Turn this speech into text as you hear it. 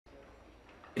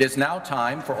It is now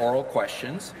time for oral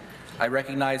questions. I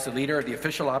recognize the Leader of the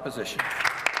Official Opposition.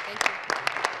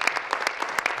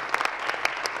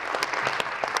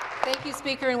 Thank you,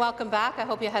 Speaker, and welcome back. I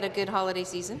hope you had a good holiday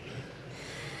season.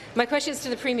 My question is to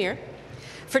the Premier.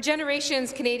 For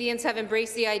generations, Canadians have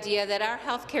embraced the idea that our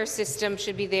healthcare system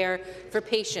should be there for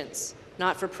patients,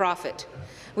 not for profit.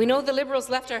 We know the Liberals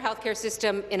left our healthcare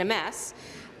system in a mess,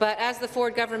 but as the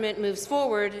Ford government moves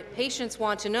forward, patients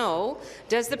want to know,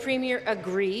 does the Premier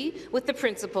agree with the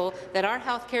principle that our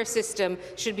healthcare system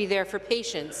should be there for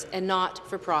patients and not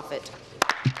for profit?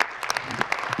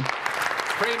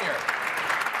 Premier.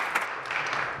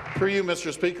 For you,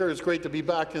 Mr. Speaker, it's great to be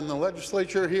back in the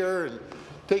legislature here and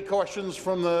take questions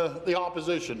from the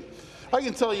opposition. I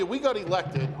can tell you, we got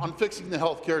elected on fixing the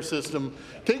healthcare system,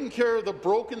 taking care of the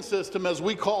broken system, as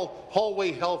we call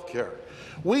hallway healthcare.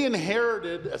 We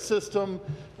inherited a system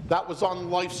that was on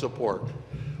life support.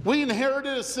 We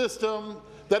inherited a system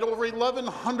that over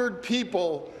 1,100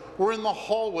 people were in the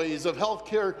hallways of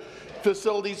healthcare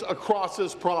facilities across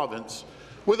this province.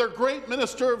 With our great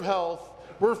Minister of Health,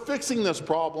 we're fixing this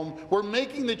problem. We're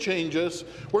making the changes.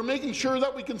 We're making sure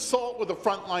that we consult with the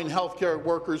frontline healthcare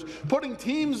workers, putting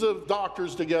teams of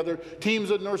doctors together, teams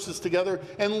of nurses together,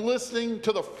 and listening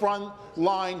to the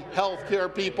frontline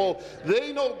healthcare people.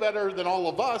 They know better than all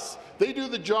of us. They do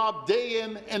the job day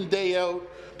in and day out.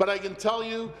 But I can tell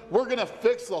you, we're going to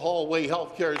fix the hallway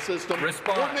healthcare system.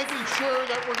 Response. We're making sure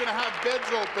that we're going to have beds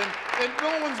open, and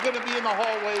no one's going to be in the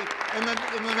hallway in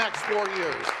the next 4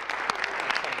 years.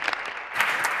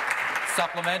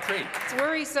 Supplementary. It's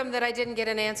worrisome that I didn't get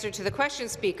an answer to the question,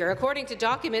 Speaker. According to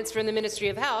documents from the Ministry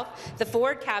of Health, the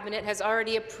Ford cabinet has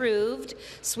already approved a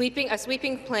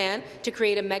sweeping plan to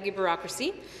create a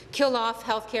mega-bureaucracy, kill off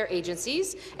healthcare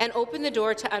agencies, and open the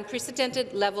door to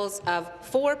unprecedented levels of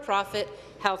for-profit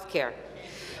healthcare.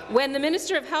 When the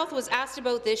Minister of Health was asked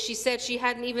about this, she said she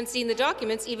hadn't even seen the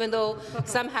documents, even though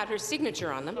some had her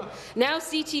signature on them. Now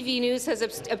CTV News has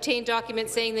obtained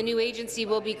documents saying the new agency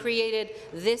will be created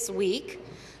this week.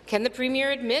 Can the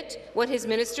Premier admit what his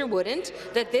minister wouldn't,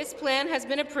 that this plan has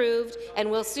been approved and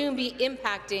will soon be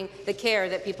impacting the care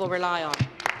that people rely on?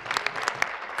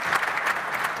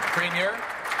 Premier,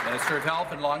 Minister of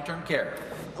Health and Long-Term Care.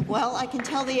 Well, I can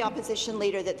tell the opposition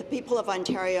leader that the people of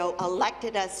Ontario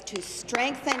elected us to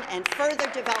strengthen and further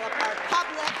develop our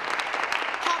public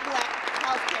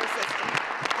healthcare system.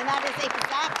 And that is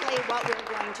exactly what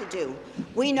we're going to do.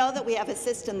 We know that we have a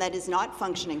system that is not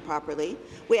functioning properly.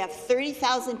 We have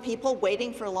 30,000 people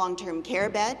waiting for a long-term care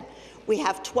bed. We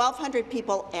have 1,200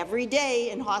 people every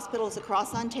day in hospitals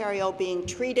across Ontario being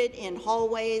treated in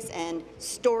hallways and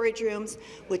storage rooms,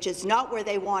 which is not where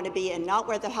they want to be and not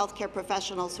where the healthcare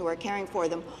professionals who are caring for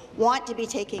them want to be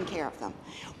taking care of them.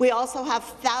 We also have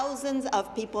thousands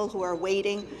of people who are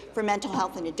waiting for mental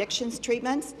health and addictions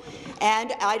treatments.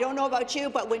 And I don't know about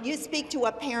you, but when you speak to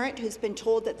a parent who's been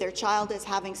told that their child is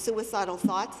having suicidal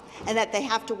thoughts and that they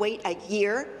have to wait a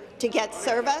year to get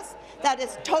service, that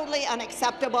is totally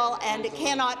unacceptable and it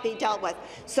cannot be dealt with.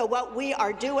 So what we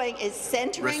are doing is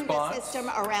centering the system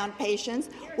around patients.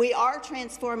 We are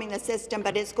transforming the system,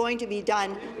 but it's going to be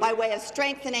done by way of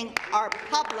strengthening our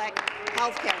public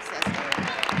health care system.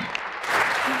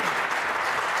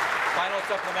 Final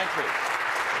supplementary.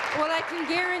 Well, I can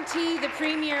guarantee the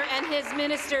Premier and his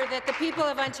minister that the people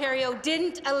of Ontario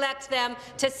didn't elect them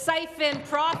to siphon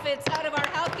profits out of our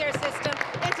healthcare system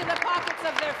into the pockets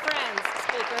of their friends,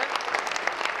 Speaker.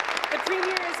 The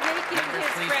Premier is making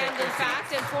his friend, in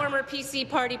fact, and former PC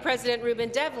Party President Ruben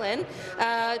Devlin,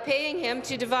 paying him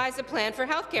to devise a plan for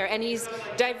healthcare, and he's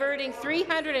diverting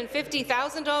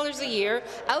 $350,000 a year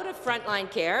out of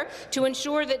frontline care to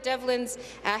ensure that Devlin's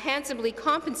handsomely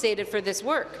compensated for this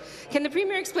work. Can the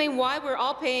Premier explain why we're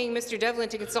all paying Mr. Devlin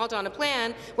to consult on a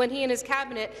plan when he and his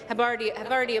cabinet have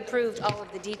already approved all of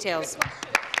the details?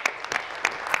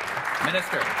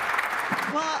 Minister.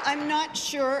 Well, I'm not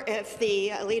sure if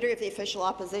the Leader of the Official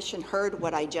Opposition heard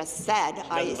what I just said.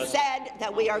 I said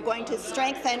that we are going to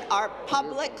strengthen our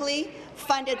publicly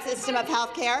funded system of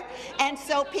health care, and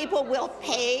so people will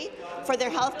pay for their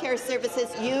health care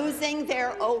services using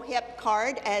their OHIP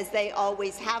card, as they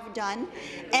always have done,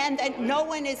 and that no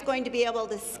one is going to be able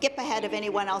to skip ahead of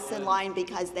anyone else in line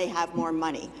because they have more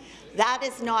money. That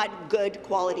is not good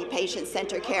quality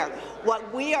patient-centered care.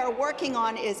 What we are working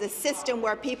on is a system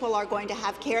where people are going to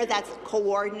have care that's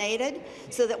coordinated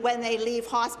so that when they leave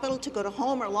hospital to go to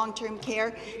home or long-term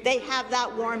care, they have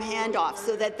that warm handoff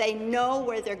so that they know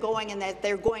where they're going and that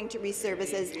they're going to receive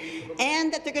services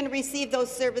and that they're going to receive those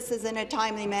services in a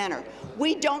timely manner.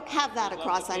 We don't have that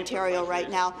across Ontario right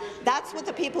now. That's what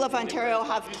the people of Ontario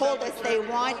have told us they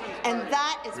want, and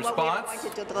that is what we're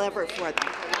going to deliver for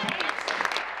them.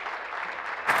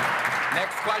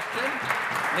 Next question,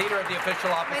 Leader of the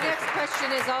Official Opposition. My next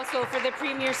question is also for the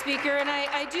Premier, Speaker, and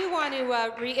I do want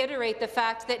to reiterate the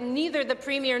fact that neither the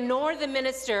Premier nor the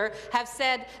Minister have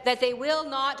said that they will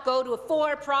not go to a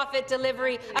for-profit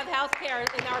delivery of health care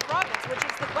in our province, which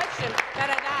is the question that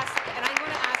I've asked, and I'm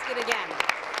going to ask it again.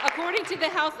 According to the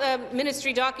Health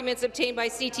Ministry documents obtained by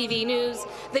CTV News,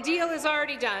 the deal is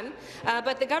already done,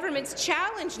 but the government's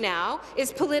challenge now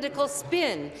is political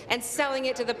spin and selling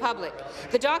it to the public.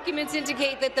 The documents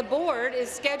indicate that the board is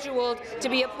scheduled to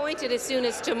be appointed as soon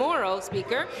as tomorrow,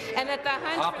 Speaker, and that the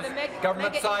hunt for the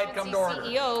mega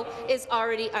CEO is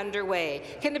already underway.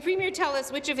 Can the Premier tell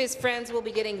us which of his friends will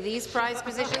be getting these prize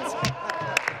positions?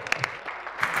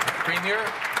 Premier.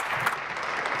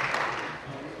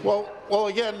 Well,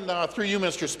 again, through you,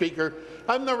 Mr. Speaker,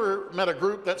 I've never met a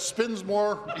group that spins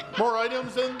more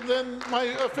items than my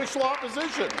official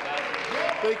opposition.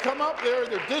 They come up there,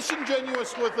 they're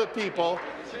disingenuous with the people.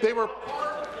 They were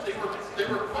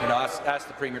ask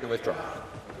the Premier to withdraw.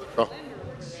 Oh.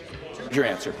 Your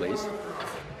answer, please.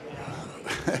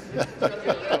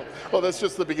 Well, that's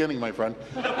just the beginning, my friend.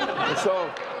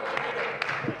 So,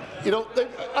 you know,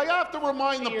 I have to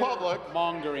remind the public.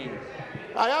 Mongering.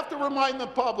 I have to remind the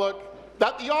public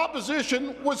that the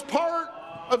opposition was part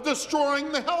of destroying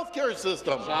the healthcare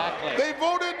system. Exactly. They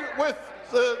voted with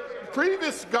the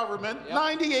previous government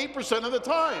 98% of the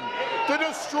time to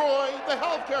destroy the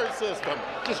healthcare system.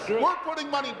 We're putting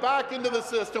money back into the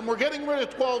system. We're getting rid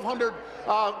of 1,200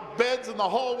 beds in the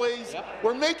hallways. Yep.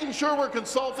 We're making sure we're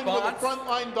consulting with the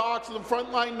frontline docs and the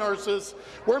frontline nurses.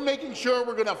 We're making sure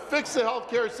we're going to fix the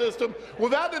healthcare system.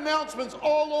 We've had announcements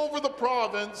all over the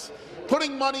province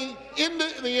putting money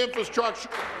into the infrastructure.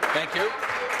 Thank you.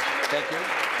 Thank you.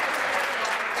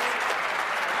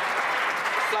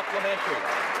 Supplementary.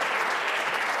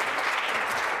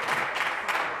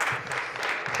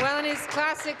 Well, in his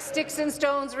classic sticks and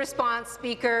stones response,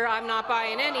 Speaker, I'm not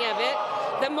buying any of it.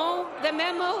 The memo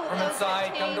was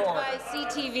obtained by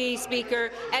CTV,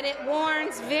 Speaker, and it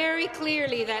warns very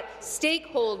clearly that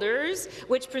stakeholders,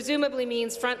 which presumably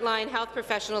means frontline health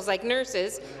professionals like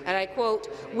nurses, and I quote,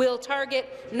 will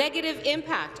target negative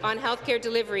impact on healthcare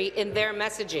delivery in their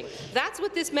messaging. That's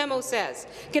what this memo says.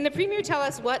 Can the Premier tell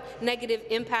us what negative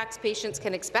impacts patients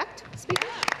can expect, Speaker?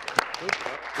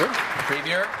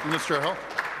 Premier. Minister of Health.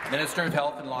 Minister of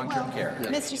Health and Long-Term Care.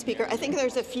 Mr. Speaker, I think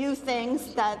there's a few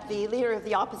things that the Leader of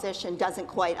the Opposition doesn't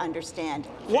quite understand.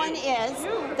 One is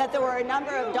that there were a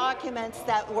number of documents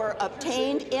that were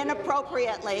obtained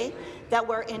inappropriately that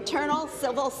were internal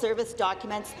civil service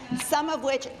documents, some of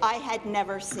which I had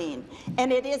never seen.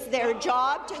 And it is their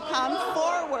job to come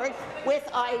forward with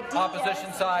ideas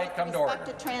Opposition side, come to order.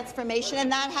 to transformation,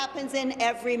 and that happens in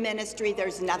every ministry.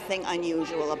 There's nothing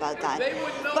unusual about that.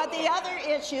 But the other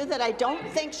issue that I don't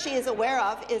think she is aware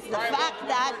of is the fact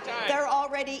that there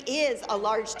already is a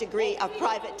large degree of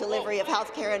private delivery of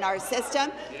health care in our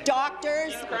system.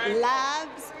 Doctors,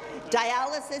 labs,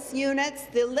 dialysis units,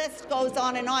 the list goes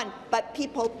on, but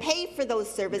people pay for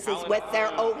those services with their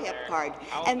OHIP card,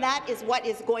 and that is what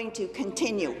is going to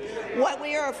continue. What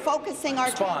we are focusing our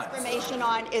transformation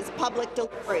on is public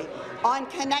delivery, on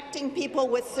connecting people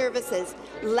with services,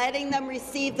 letting them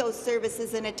receive those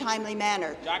services in a timely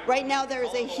manner. Right now there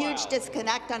is a huge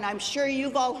disconnect, and I'm sure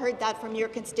you've all heard that from your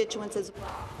constituents as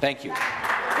well. Thank you.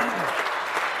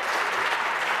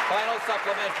 Final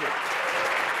supplementary.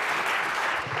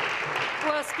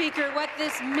 Well, Speaker, what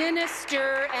this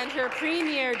minister and her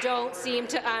premier don't seem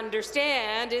to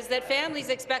understand is that families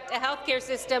expect a healthcare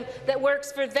system that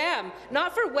works for them,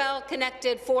 not for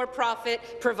well-connected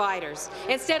for-profit providers.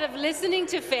 Instead of listening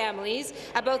to families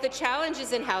about the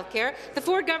challenges in healthcare, the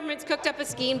Ford government's cooked up a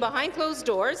scheme behind closed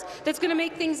doors that's going to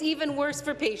make things even worse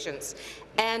for patients.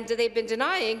 And they've been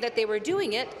denying that they were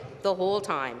doing it the whole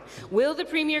time. Will the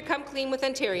Premier come clean with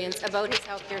Ontarians about his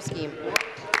healthcare scheme?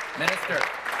 Minister.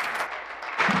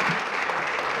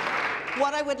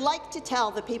 What I would like to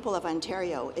tell the people of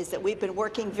Ontario is that we've been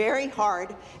working very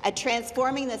hard at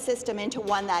transforming the system into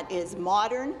one that is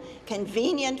modern,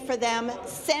 convenient for them,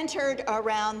 centred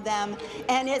around them,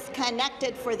 and is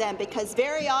connected for them, because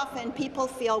very often people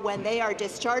feel when they are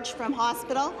discharged from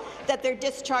hospital that they're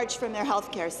discharged from their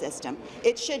healthcare system.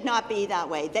 It should not be that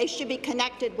way. They should be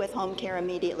connected with home care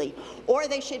immediately, or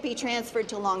they should be transferred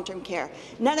to long-term care.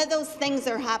 None of those things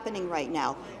are happening right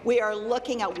now. We are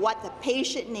looking at what the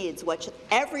patient needs, what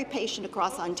every patient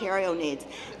across Ontario needs.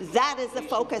 That is the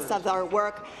focus of our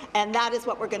work, and that is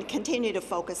what we're going to continue to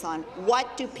focus on.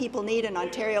 What do people need in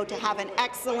Ontario to have an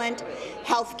excellent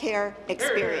health care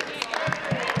experience?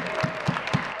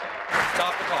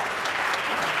 Stop the clock.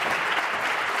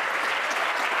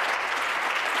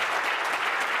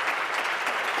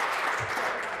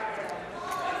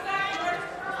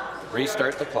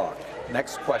 Restart the clock.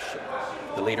 Next question.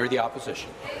 The Leader of the Opposition.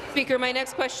 Speaker, my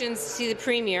next question is to the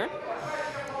Premier.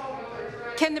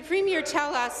 Can the Premier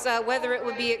tell us whether it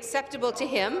would be acceptable to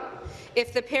him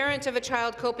if the parent of a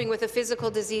child coping with a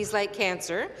physical disease like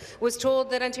cancer was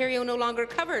told that Ontario no longer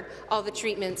covered all the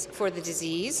treatments for the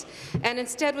disease and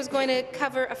instead was going to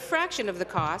cover a fraction of the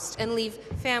cost and leave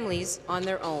families on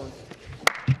their own?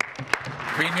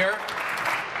 Premier.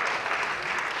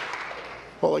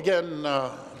 Well, again,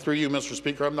 through you, Mr.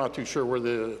 Speaker, I'm not too sure where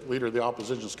the Leader of the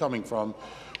Opposition is coming from.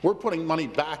 We're putting money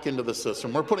back into the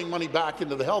system. We're putting money back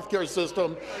into the healthcare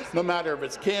system, no matter if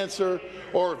it's cancer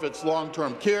or if it's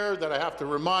long-term care. That I have to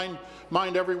remind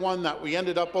everyone that we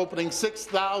ended up opening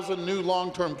 6,000 new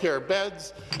long-term care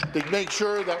beds to make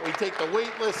sure that we take the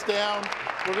wait list down.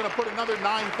 We're going to put another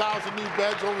 9,000 new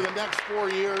beds over the next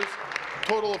 4 years,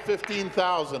 total of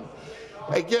 15,000.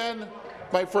 Again,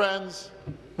 my friends,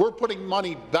 we're putting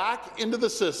money back into the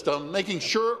system, making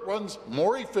sure it runs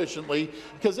more efficiently,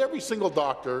 because every single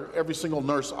doctor, every single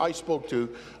nurse I spoke to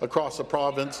across the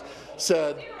province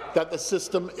said that the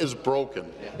system is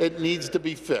broken. It needs to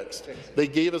be fixed. They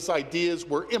gave us ideas.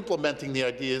 We're implementing the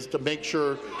ideas to make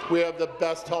sure we have the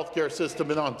best healthcare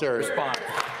system in Ontario. Response.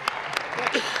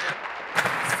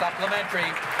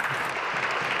 Supplementary.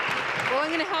 Well, I'm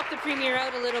going to help the Premier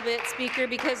out a little bit, Speaker,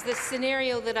 because the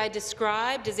scenario that I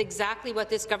described is exactly what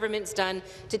this government's done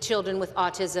to children with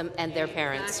autism and their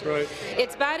parents. Right.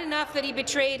 It's bad enough that he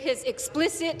betrayed his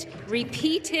explicit,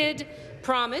 repeated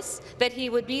promise that he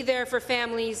would be there for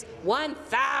families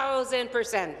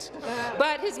 1,000%.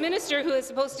 But his minister, who is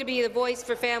supposed to be the voice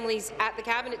for families at the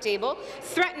cabinet table,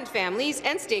 threatened families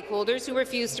and stakeholders who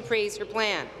refused to praise her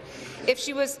plan. If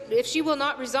she will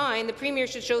not resign, the Premier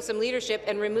should show some leadership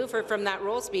and remove her from that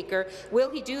role, Speaker. Will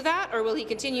he do that, or will he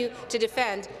continue to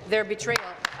defend their betrayal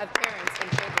of parents and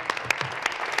children?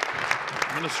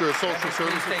 Minister of Social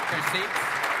Services. Please take their seats.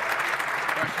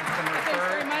 Questions can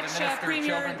refer to the Minister of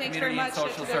Children, Community and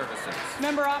Social Services.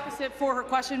 Member opposite for her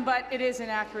question, but it is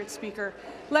inaccurate, Speaker.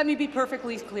 Let me be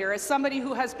perfectly clear. As somebody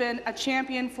who has been a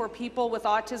champion for people with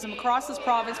autism across this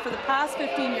province for the past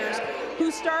 15 years,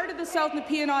 who started the South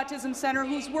Nepean Autism Centre,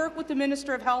 who's worked with the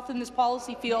Minister of Health in this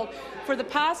policy field for the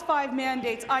past 5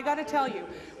 mandates, I got to tell you,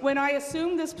 when I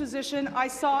assumed this position, I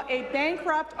saw a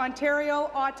bankrupt Ontario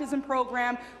autism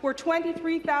program where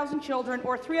 23,000 children,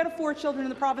 or 3 out of 4 children in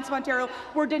the province of Ontario,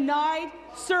 were denied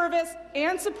service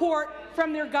and support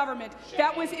from their government.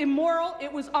 That was immoral,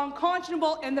 it was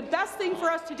unconscionable, and the best thing for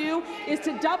us to do is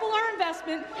to double our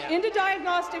investment into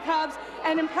diagnostic hubs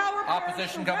and empower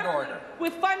Opposition come to order.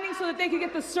 with funding so that they can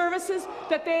get the services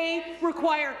that they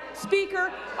require.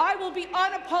 Speaker, I will be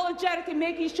unapologetic in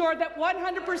making sure that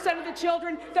 100% of the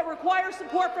children that require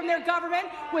support from their government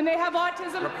when they have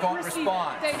autism receive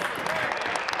it. Thank you.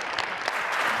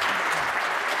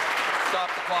 Stop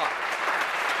the clock.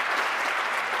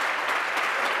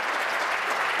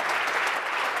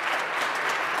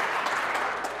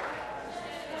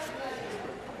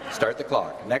 Start the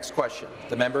clock. Next question.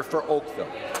 The member for Oakville.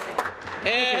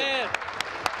 Thank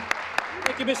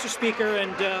you, Mr. Speaker,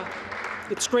 and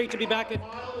it's great to be back at.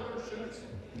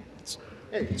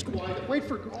 Hey, it's quiet. Wait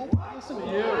for. Oh, listen to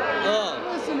you.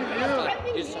 Listen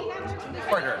to you.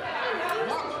 Order.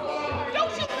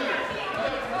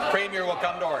 Premier will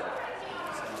come to order.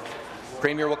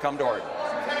 Premier will come to order.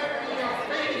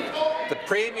 The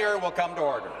Premier will come to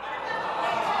order.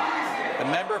 The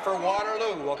member for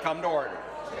Waterloo will come to order.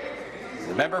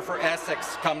 The member for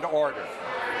Essex come to order.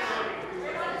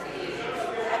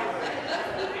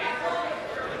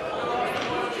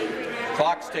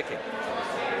 Clock's ticking.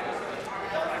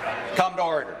 Come to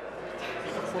order.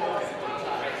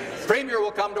 Premier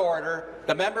will come to order.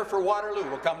 The member for Waterloo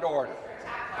will come to order.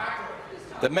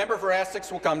 The member for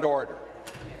Essex will come to order.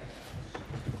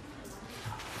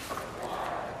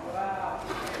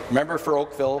 The member for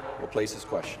Oakville will place his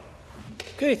question.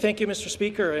 Okay, thank you, Mr.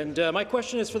 Speaker. And my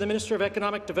question is for the Minister of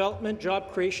Economic Development,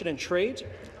 Job Creation and Trade.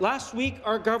 Last week,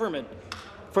 our government,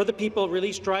 for the people,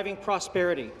 released Driving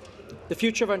Prosperity, the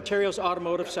future of Ontario's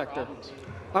automotive sector.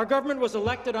 Our government was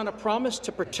elected on a promise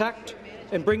to protect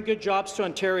and bring good jobs to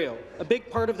Ontario. A big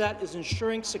part of that is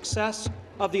ensuring success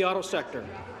of the auto sector.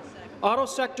 Auto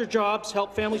sector jobs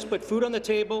help families put food on the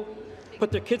table, put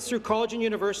their kids through college and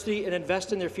university, and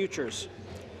invest in their futures.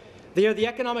 They are the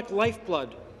economic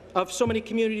lifeblood of so many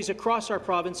communities across our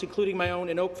province, including my own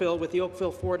in Oakville with the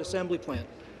Oakville Ford Assembly Plan.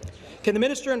 Can the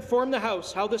minister inform the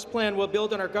House how this plan will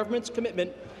build on our government's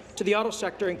commitment to the auto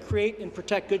sector and create and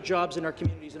protect good jobs in our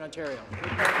communities in Ontario?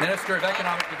 Minister of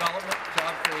Economic Development,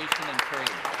 Job Creation and Trade.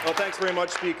 Well, thanks very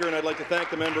much, Speaker, and I'd like to thank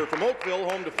the member from Oakville,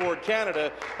 home to Ford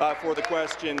Canada, for the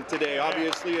question today.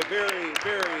 Obviously, a very,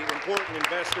 very important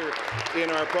investor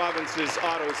in our province's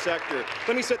auto sector.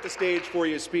 Let me set the stage for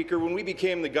you, Speaker. When we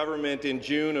became the government in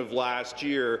June of last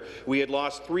year, we had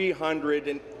lost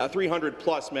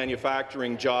 300-plus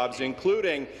manufacturing jobs,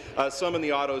 including some in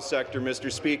the auto sector,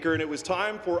 Mr. Speaker, and it was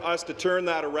time for us to turn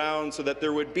that around so that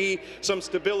there would be some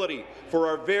stability for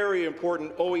our very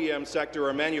important OEM sector,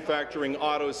 our manufacturing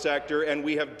auto sector, and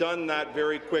we have done that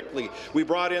very quickly. We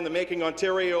brought in the Making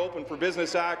Ontario Open for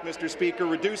Business Act, Mr. Speaker,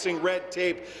 reducing red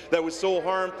tape that was so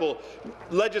harmful,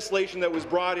 legislation that was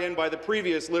brought in by the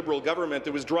previous Liberal government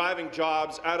that was driving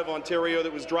jobs out of Ontario,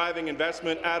 that was driving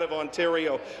investment out of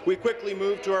Ontario. We quickly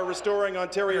moved to our Restoring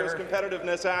Ontario's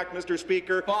Competitiveness Act, Mr.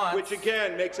 Speaker, which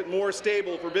again makes it more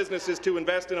stable for businesses to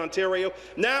invest in Ontario.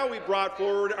 Now we brought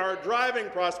forward our Driving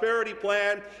Prosperity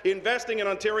Plan, investing in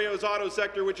Ontario's auto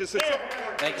sector, which is...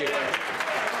 Thank you.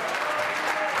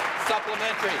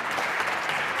 Supplementary.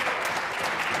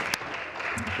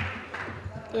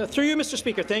 Through you, Mr.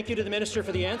 Speaker, thank you to the Minister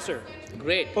for the answer.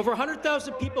 Great. Over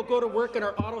 100,000 people go to work in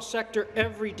our auto sector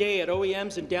every day at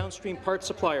OEMs and downstream parts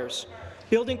suppliers.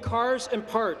 Building cars and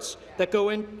parts that go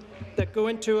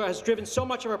into has driven so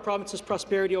much of our province's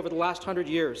prosperity over the last 100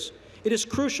 years. It is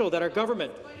crucial that our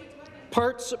government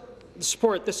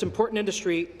support this important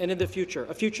industry and in the future,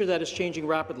 a future that is changing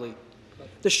rapidly.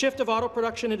 The shift of auto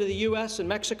production into the U.S. and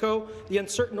Mexico, the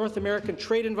uncertain North American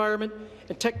trade environment,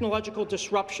 and technological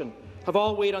disruption have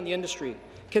all weighed on the industry.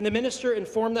 Can the minister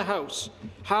inform the House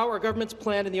how our government's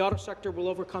plan in the auto sector will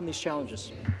overcome these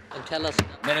challenges? And tell us,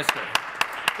 Minister.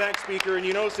 Thanks, Speaker. And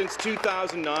you know, since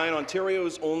 2009,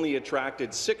 Ontario's only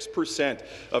attracted 6%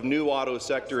 of new auto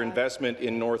sector investment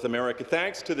in North America,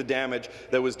 thanks to the damage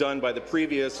that was done by the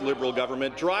previous Liberal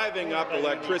government, driving up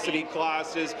electricity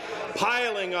costs,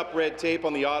 piling up red tape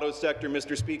on the auto sector,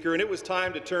 Mr. Speaker, and it was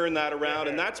time to turn that around,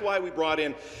 and that's why we brought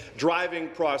in Driving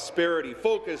Prosperity,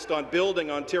 focused on building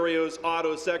Ontario's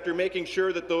auto sector, making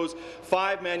sure that those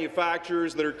 5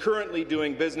 manufacturers that are currently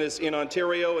doing business in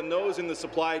Ontario and those in the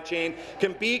supply chain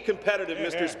can be competitive,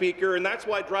 Mr. Speaker, and that's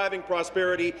why Driving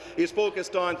Prosperity is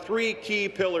focused on 3 key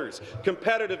pillars: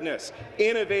 competitiveness,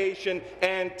 innovation,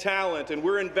 and talent. And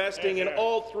we're investing in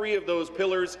all 3 of those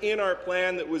pillars in our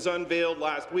plan that was unveiled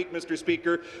last week, Mr.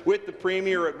 Speaker, with the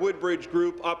Premier at Woodbridge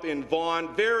Group up in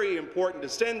Vaughan. Very important to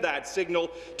send that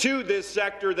signal to this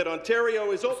sector that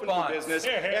Ontario is open for business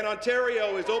and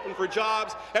Ontario is open for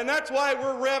jobs, and that's why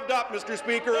we're revved up, Mr.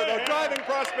 Speaker, about driving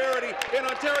prosperity in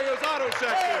Ontario's auto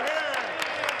sector.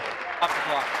 Off the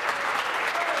clock.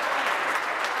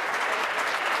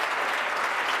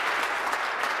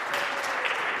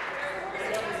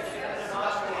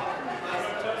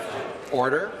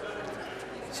 Order.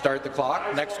 Start the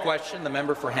clock. Next question, the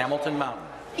member for Hamilton Mountain.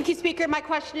 Thank you, Speaker. My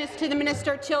question is to the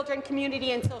Minister of Children,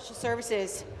 Community and Social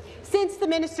Services. Since the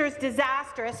minister's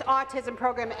disastrous autism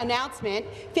program announcement,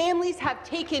 families have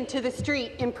taken to the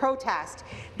street in protest.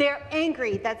 They're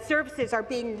angry that services are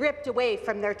being ripped away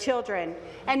from their children.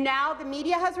 And now the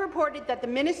media has reported that the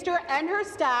minister and her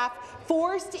staff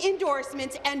forced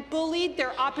endorsements and bullied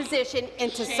their opposition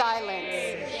into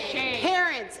silence.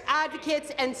 Parents,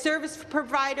 advocates and service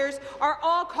providers are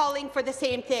all calling for the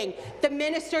same thing: the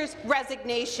minister's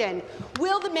resignation.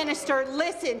 Will the minister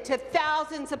listen to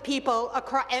thousands of people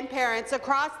and parents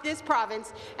across this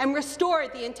province and restore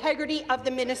the integrity of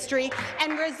the ministry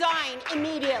and resign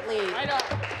immediately?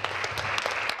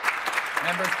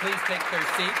 Members, please take their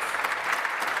seats.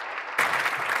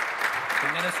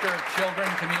 The Minister of Children,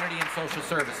 Community and Social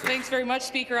Services. Thanks very much,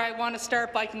 Speaker. I want to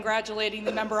start by congratulating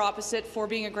the member opposite for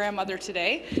being a grandmother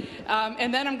today.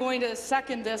 And then I'm going to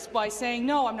second this by saying,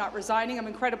 no, I'm not resigning. I'm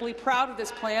incredibly proud of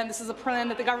this plan. This is a plan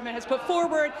that the government has put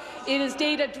forward. It is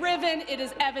data-driven, it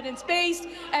is evidence-based,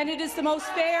 and it is the most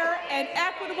fair and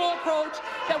equitable approach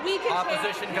that we can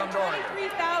take to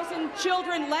 23,000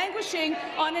 children languishing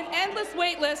on an endless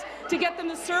wait list to get them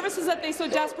the services that they so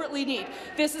desperately need.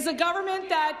 This is a government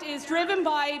that is driven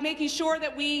by making sure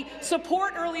that we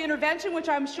support early intervention, which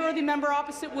I'm sure the member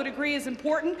opposite would agree is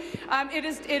important. It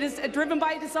is driven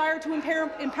by a desire to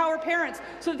empower parents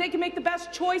so that they can make the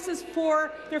best choices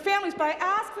for their families. But I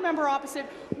ask the member opposite,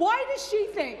 why does she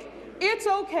think it's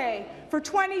okay for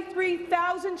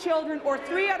 23,000 children, or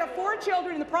 3 out of 4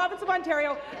 children in the province of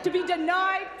Ontario, to be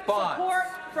denied support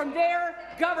from their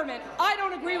government? I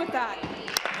don't agree with that.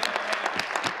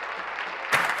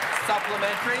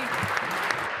 Supplementary.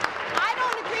 I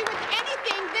don't agree with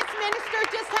anything this minister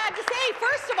just had to say.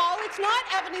 First of all, it's not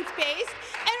evidence-based,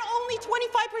 and only 25%,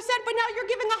 but now you're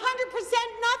giving 100%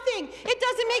 nothing. It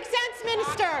doesn't make sense,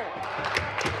 Minister.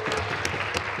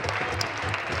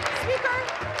 Speaker,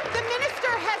 the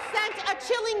minister has sent a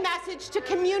chilling message to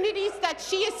communities that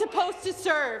she is supposed to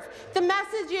serve. The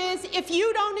message is, if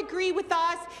you don't agree with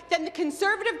us, then the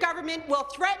Conservative government will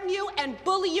threaten you and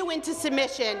bully you into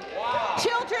submission. Wow.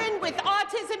 Children with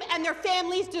autism and their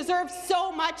families deserve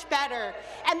so much better,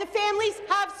 and the families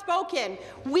have spoken.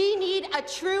 We need a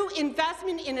true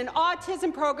investment in an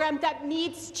autism program that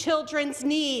meets children's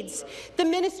needs. The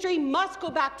ministry must go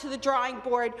back to the drawing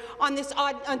board on this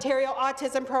Ontario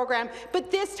autism program, but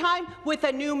this time with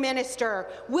a new minister.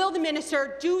 Will the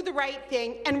minister do the right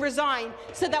thing and resign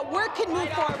so that work can move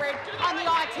forward on the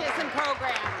autism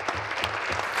program?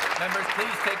 Members,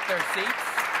 please take their seats.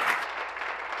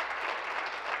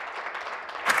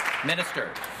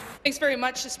 Minister. Thanks very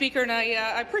much, Speaker, and I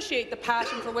appreciate the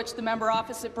passion for which the member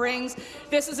opposite brings.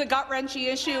 This is a gut-wrenching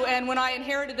issue, and when I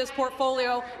inherited this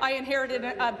portfolio, I inherited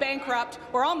a bankrupt,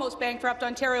 or almost bankrupt,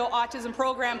 Ontario autism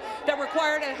program that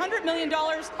required $100 million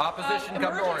of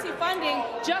emergency funding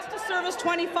just to service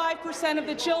 25% of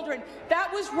the children.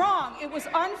 That was wrong. It was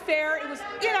unfair, it was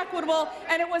inequitable,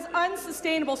 and it was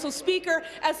unsustainable. So, Speaker,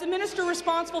 as the minister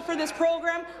responsible for this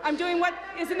program, I'm doing what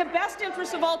is in the best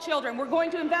interest of all children. We're going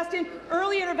to invest in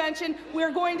early intervention. We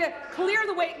are going to clear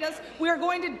the wait list. We are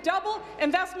going to double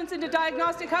investments into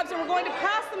diagnostic hubs, and we're going to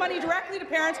pass the money directly to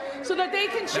parents so that they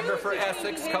can choose for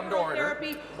Essex, come to order.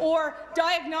 Therapy or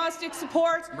diagnostic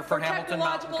supports or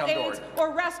technological aids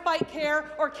or respite care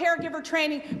or caregiver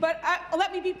training. But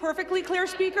let me be perfectly clear,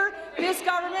 Speaker. This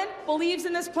government believes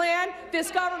in this plan.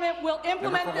 This government will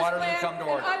implement this plan. Come to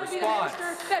order. I will be the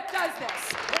minister that does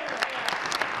this.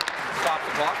 Stop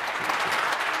the clock.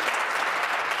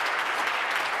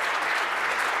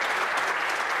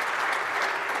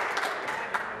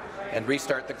 And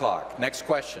restart the clock. Next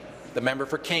question. The member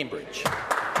for Cambridge.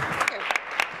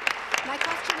 My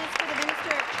question is for the Minister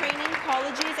of Training,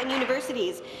 Colleges and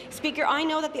Universities. Speaker, I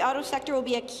know that the auto sector will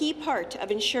be a key part of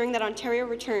ensuring that Ontario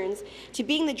returns to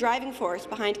being the driving force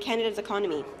behind Canada's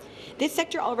economy. This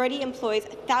sector already employs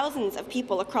thousands of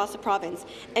people across the province,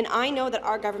 and I know that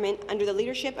our government, under the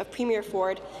leadership of Premier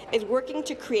Ford, is working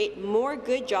to create more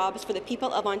good jobs for the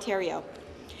people of Ontario.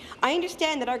 I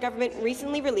understand that our government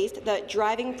recently released the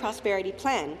Driving Prosperity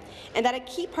Plan, and that a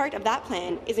key part of that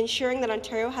plan is ensuring that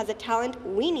Ontario has the talent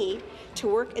we need to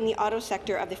work in the auto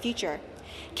sector of the future.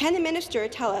 Can the minister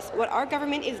tell us what our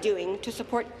government is doing to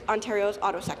support Ontario's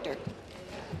auto sector?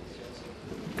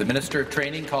 The Minister of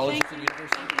Training, Colleges and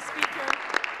Universities. Thank you, Speaker.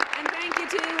 And thank you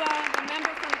to the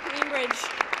member from Cambridge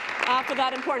for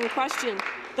that important question.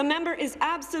 The member is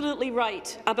absolutely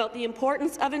right about the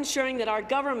importance of ensuring that our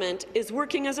government is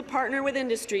working as a partner with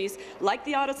industries like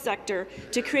the auto sector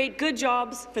to create good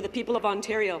jobs for the people of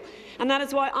Ontario. And that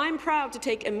is why I'm proud to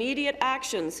take immediate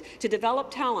actions to develop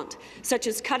talent, such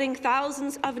as creating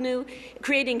thousands of new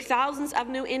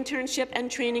internship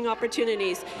and training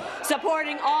opportunities,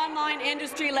 supporting online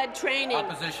industry-led training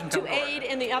to aid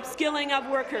in the upskilling of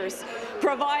workers,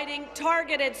 providing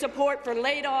targeted support for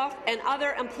laid-off and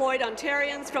other employed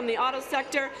Ontarians from the auto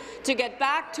sector to get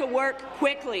back to work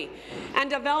quickly, and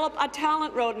develop a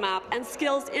talent roadmap and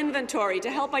skills inventory to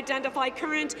help identify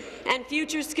current and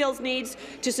future skills needs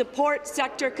to support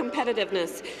sector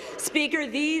competitiveness. Speaker,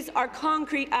 these are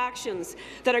concrete actions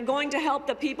that are going to help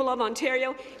the people of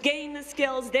Ontario gain the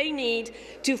skills they need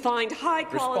to find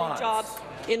high-quality jobs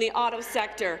in the auto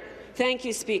sector. Thank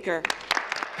you, Speaker.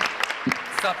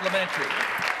 Supplementary.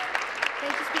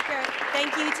 Thank you, Speaker.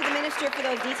 Thank you to the minister for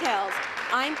those details.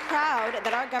 I'm proud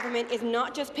that our government is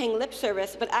not just paying lip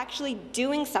service, but actually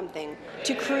doing something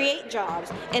to create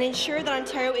jobs and ensure that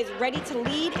Ontario is ready to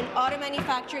lead in auto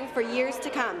manufacturing for years to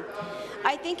come.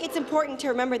 I think it's important to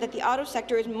remember that the auto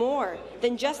sector is more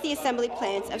than just the assembly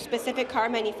plants of specific car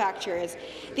manufacturers.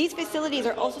 These facilities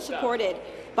are also supported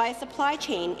by a supply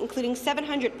chain including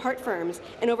 700 part firms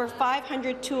and over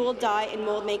 500 tool, die and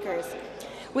mould makers.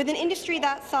 With an industry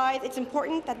that size, it's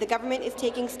important that the government is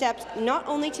taking steps not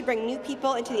only to bring new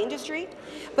people into the industry,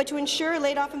 but to ensure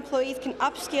laid-off employees can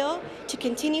upskill to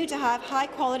continue to have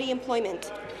high-quality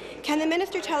employment. Can the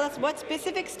minister tell us what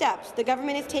specific steps the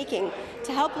government is taking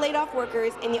to help laid-off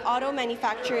workers in the auto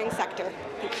manufacturing sector?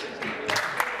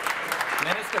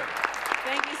 Minister.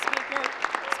 Thank you, Speaker.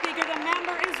 Speaker, the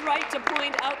member is right to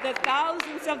point out the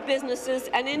thousands of businesses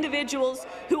and individuals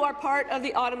who are part of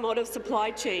the automotive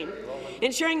supply chain.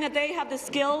 Ensuring that they have the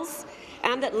skills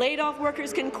and that laid-off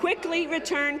workers can quickly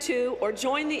return to or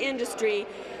join the industry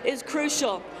is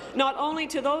crucial, not only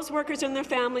to those workers and their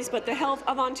families, but the health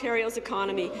of Ontario's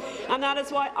economy. And that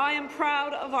is why I am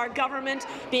proud of our government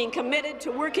being committed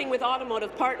to working with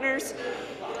automotive partners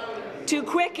to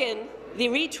quicken the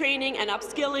retraining and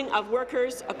upskilling of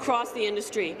workers across the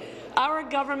industry. Our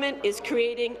government is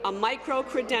creating a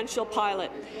micro-credential pilot,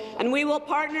 and we will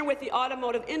partner with the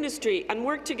automotive industry and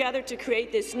work together to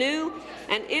create this new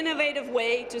and innovative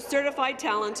way to certify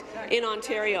talent in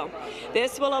Ontario.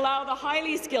 This will allow the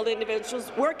highly skilled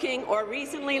individuals working or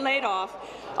recently laid off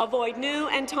avoid new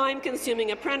and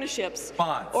time-consuming apprenticeships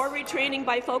or retraining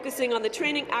by focusing on the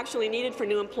training actually needed for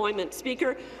new employment.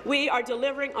 Speaker, we are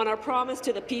delivering on our promise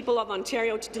to the people of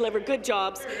Ontario to deliver good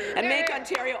jobs and make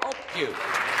Ontario open. Thank you.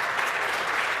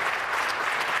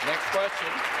 Next question,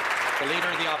 the Leader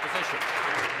of the Opposition.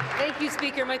 Thank you,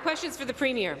 Speaker. My question is for the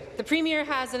Premier. The Premier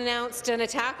has announced an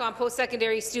attack on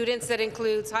post-secondary students that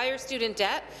includes higher student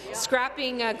debt,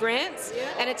 scrapping grants,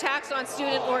 and attacks on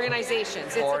student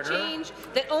organizations. It's a change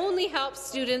that only helps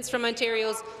students from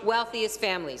Ontario's wealthiest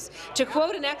families. To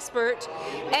quote an expert,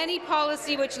 any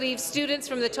policy which leaves students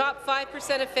from the top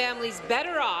 5% of families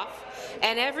better off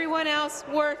and everyone else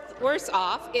worse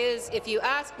off is, if you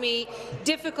ask me,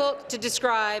 difficult to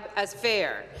describe as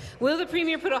fair. Will the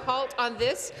Premier put a halt on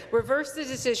this, reverse the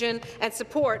decision, and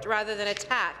support rather than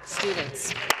attack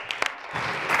students?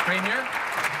 Premier.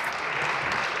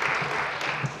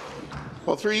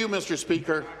 Well, through you, Mr.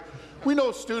 Speaker, we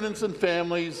know students and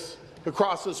families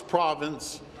across this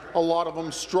province, a lot of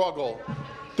them struggle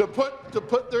to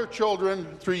put their children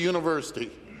through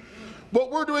university. What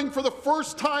we're doing for the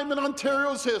first time in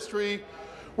Ontario's history,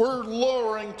 we're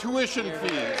lowering tuition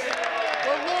fees.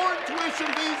 We're lowering tuition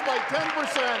fees by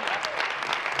 10%.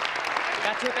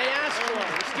 That's what they asked for.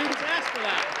 The students asked for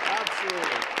that.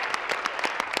 Absolutely.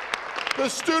 The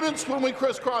students, when we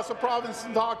crisscross the province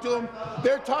and talk to them,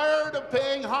 they're tired of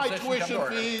paying high tuition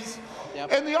fees.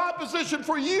 And the opposition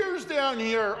for years down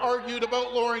here argued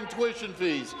about lowering tuition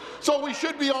fees. So we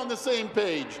should be on the same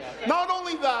page. Not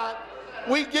only that,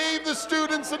 we gave the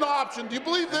students an option. Do you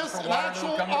believe this? An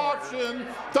actual option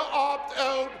to opt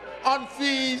out on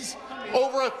fees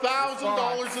over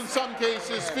 $1,000 in some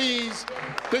cases, fees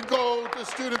to go to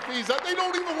student fees that they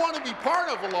don't even want to be part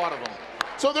of, a lot of them.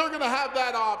 So they're going to have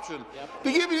that option.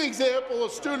 To give you an example, a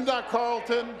student at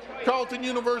Carleton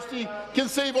University can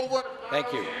save over...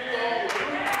 Thank you.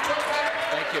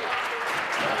 Thank you.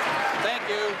 Thank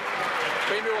you.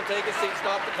 Premier will take a seat.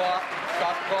 Stop the clock.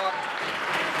 Stop the clock.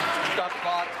 Stop the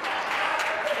clock.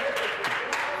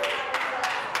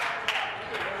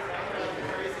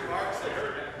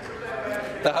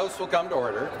 The House will come to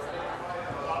order.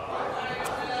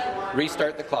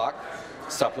 Restart the clock.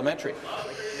 Supplementary.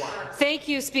 Thank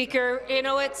you, Speaker. You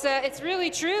know, it's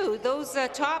really true. Those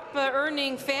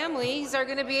top-earning families are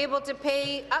going to be able to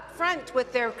pay up front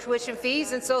with their tuition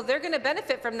fees, and so they're going to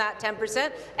benefit from that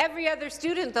 10%. Every other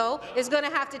student, though, is going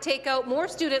to have to take out more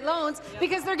student loans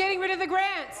because they're getting rid of the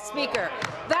grants, Speaker.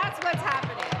 That's what's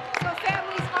happening. So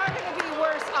families are going to be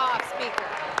worse off, Speaker.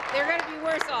 They're going to be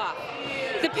worse off.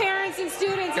 The parents and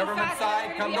students, in fact, are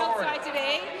going to be outside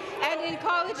today, and in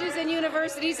colleges and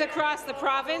universities across the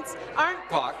province aren't...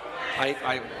 Clock.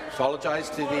 I apologize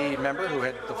to the member who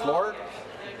had the floor.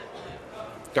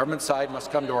 Government side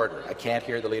must come to order. I can't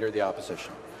hear the Leader of the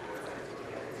Opposition.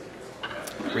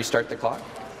 Restart the clock.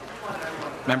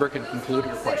 Member can conclude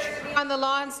her question. On the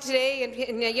lawns today,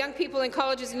 and young people in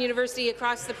colleges and universities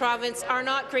across the province are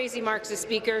not crazy Marxist,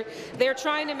 Speaker. They're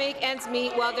trying to make ends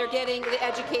meet while they're getting the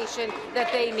education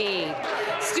that they need.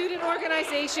 Student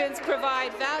organizations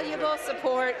provide valuable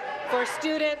support for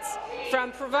students,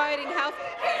 from providing health...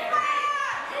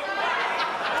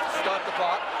 Stop the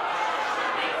clock.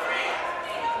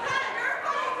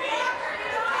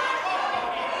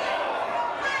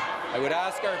 I would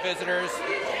ask our visitors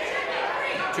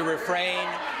to refrain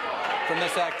from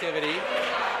this activity.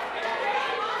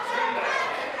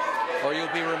 or you'll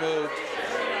be removed.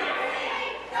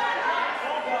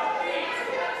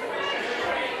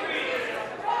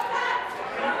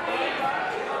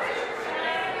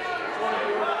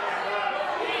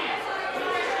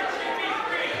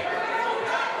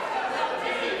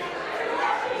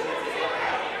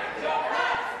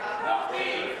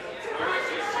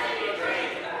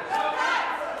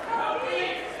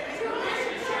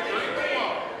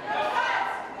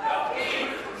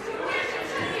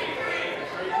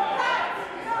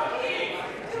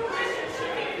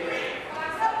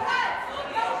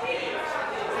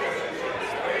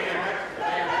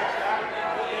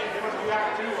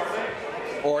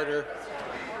 Order.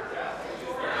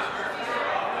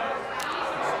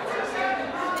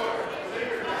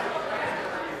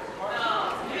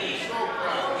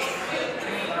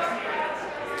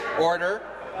 Order.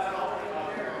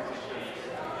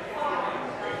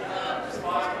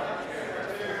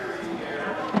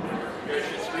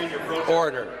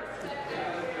 Order.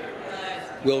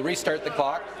 We'll restart the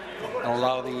clock and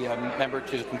allow the member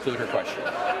to conclude her question.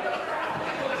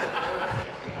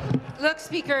 Look,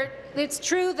 Speaker, it's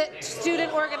true that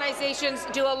student organizations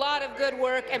do a lot of good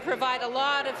work and provide a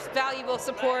lot of valuable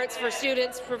supports for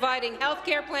students, providing health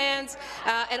care plans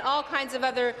and all kinds of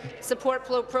other support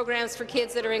programs for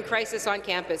kids that are in crisis on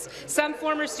campus. Some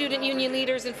former student union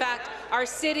leaders, in fact, are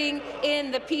sitting in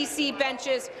the PC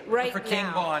benches right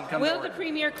now. Will the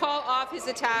Premier call off his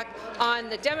attack on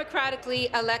the democratically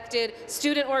elected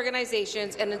student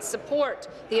organizations and support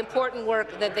the important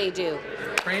work that they do?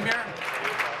 Premier?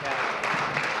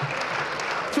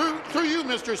 Through you,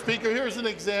 Mr. Speaker, here's an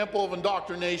example of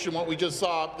indoctrination, what we just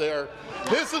saw up there.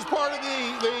 This is part of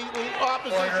the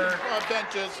opposition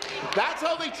benches. That's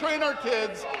how they train our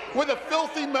kids, with a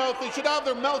filthy mouth. They should have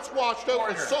their mouths washed out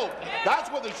with soap. That's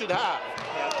what they should have,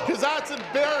 because that's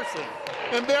embarrassing.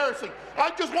 Embarrassing.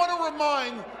 I just want to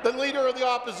remind the Leader of the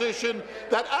Opposition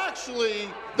that actually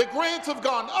the grants have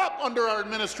gone up under our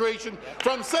administration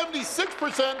from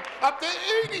 76% up to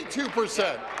 82%.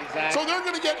 Exactly. So they're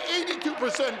going to get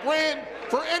 82% grant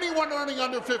for anyone earning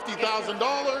under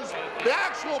 $50,000. The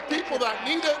actual people that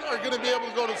need it are going to be able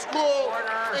to go to school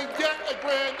and get a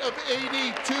grant of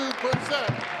 82%.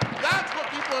 That's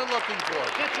what people are looking for.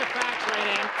 Get your facts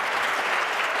right in.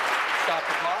 Stop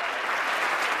the clock.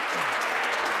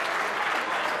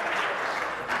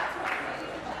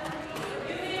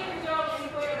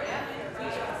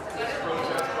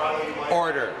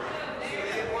 Order.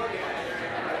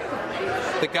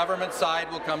 The government side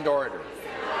will come to order.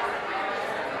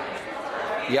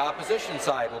 The opposition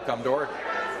side will come to order.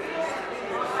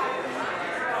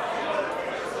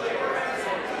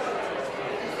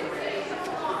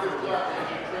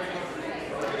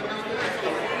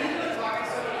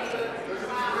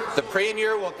 The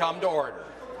Premier will come to order.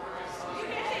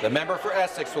 The member for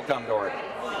Essex will come to order.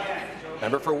 The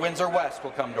member for Windsor West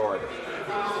will come to order.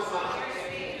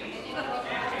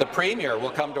 The Premier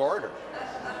will come to order.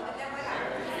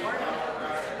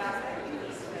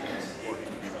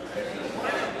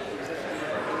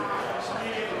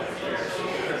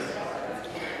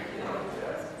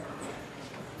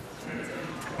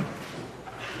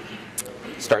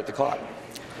 Start the clock.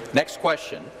 Next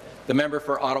question, the member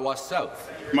for Ottawa South.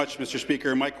 Much, Mr.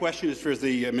 Speaker. My question is for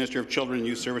the Minister of Children and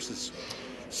Youth Services.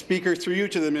 Speaker, through you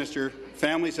to the Minister,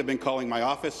 families have been calling my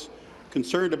office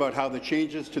concerned about how the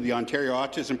changes to the Ontario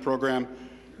Autism Program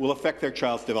will affect their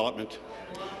child's development.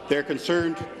 They're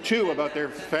concerned, too, about their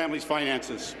family's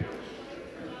finances.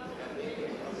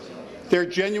 They're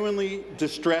genuinely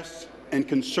distressed and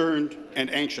concerned and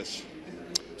anxious.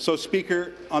 So,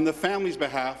 Speaker, on the family's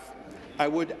behalf, I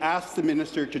would ask the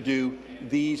Minister to do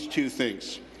these two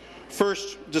things.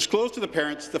 First, disclose to the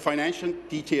parents the financial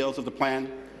details of the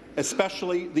plan,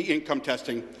 especially the income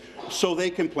testing, so they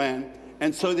can plan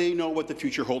and so they know what the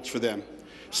future holds for them.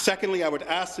 Secondly, I would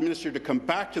ask the Minister to come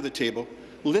back to the table,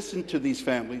 listen to these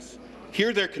families,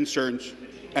 hear their concerns,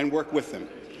 and work with them.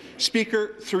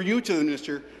 Speaker, through you to the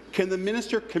Minister, can the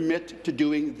Minister commit to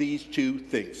doing these two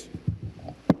things?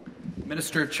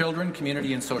 Minister of Children,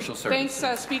 Community and Social Services.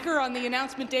 Thanks, Speaker. On the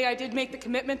announcement day, I did make the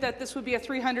commitment that this would be a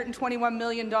 $321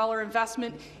 million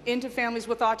investment into families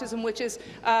with autism, which is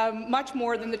much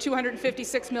more than the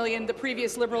 $256 million the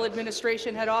previous Liberal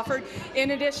administration had offered.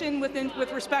 In addition,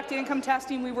 with respect to income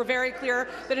testing, we were very clear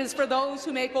that it is for those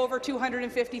who make over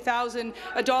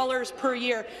 $250,000 per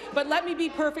year. But let me be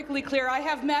perfectly clear. I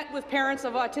have met with parents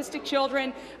of autistic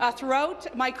children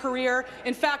throughout my career.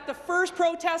 In fact, the first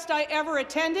protest I ever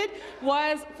attended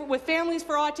was with Families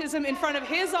for Autism in front of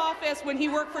his office when he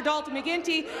worked for Dalton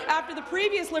McGuinty after the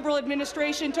previous Liberal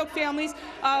administration took families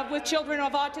with children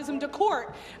of autism to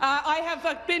court. I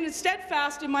have been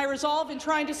steadfast in my resolve in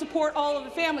trying to support all of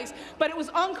the families, but it was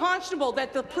unconscionable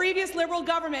that the previous Liberal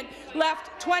government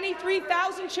left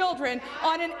 23,000 children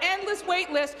on an endless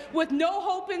wait list with no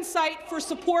hope in sight for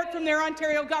support from their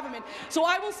Ontario government. So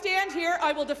I will stand here,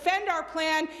 I will defend our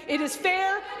plan. It is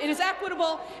fair, it is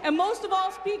equitable, and most of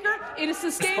all, Speaker, it is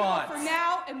sustainable for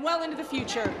now and well into the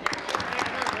future.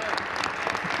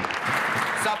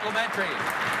 Supplementary.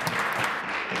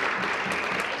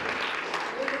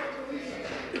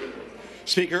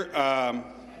 Speaker,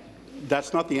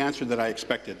 that's not the answer that I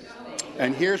expected.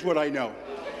 And here's what I know.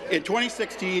 In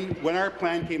 2016, when our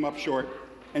plan came up short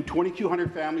and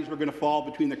 2,200 families were going to fall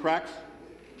between the cracks,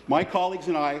 my colleagues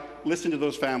and I listened to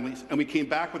those families, and we came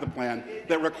back with a plan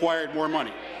that required more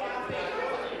money.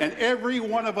 And every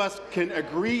one of us can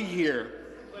agree here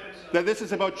that this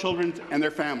is about children and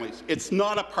their families. It's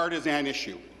not a partisan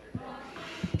issue.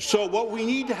 So what we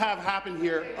need to have happen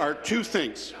here are two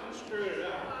things.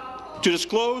 To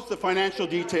disclose the financial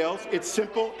details, it's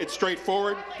simple, it's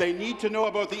straightforward. They need to know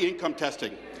about the income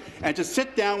testing. And to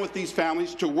sit down with these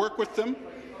families, to work with them.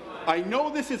 I know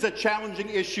this is a challenging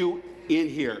issue in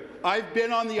here. I've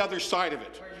been on the other side of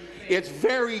it. It's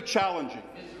very challenging.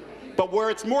 But where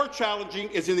it's more challenging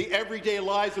is in the everyday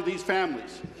lives of these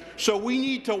families. So we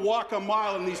need to walk a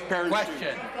mile in these parents'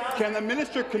 shoes. Can the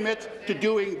minister commit to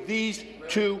doing these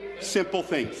two simple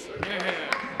things?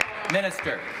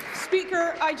 Minister.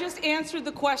 Speaker, I just answered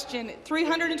the question.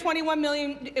 $321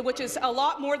 million, which is a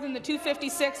lot more than the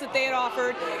 $256 that they had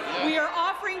offered. We are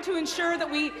offering to ensure that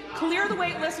we clear the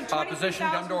wait list of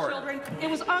 23,000 children. It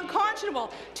was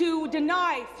unconscionable to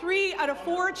deny 3 out of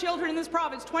 4 children in this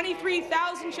province,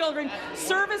 23,000 children,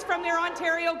 service from their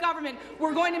Ontario government.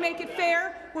 We're going to make it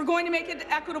fair. We're going to make it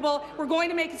equitable. We're going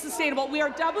to make it sustainable. We are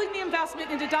doubling the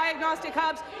investment into diagnostic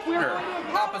hubs. We are going to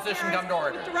empower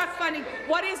parents with direct funding.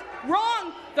 What is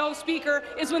wrong, though, Speaker,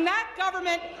 is when that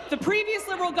government, the previous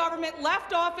Liberal government,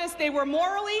 left office, they were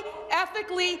morally,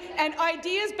 ethically, and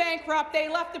ideas bankrupt. They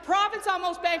left the province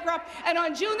almost bankrupt, and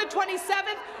on June the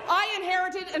 27th, I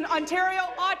inherited an Ontario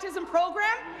autism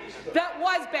program that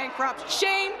was bankrupt.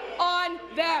 Shame on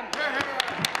them.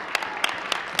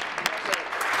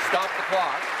 Stop the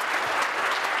clock.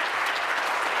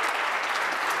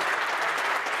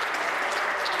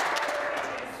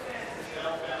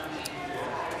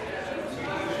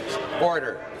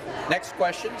 Order. Next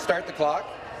question. Start the clock.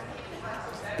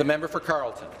 The member for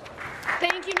Carleton.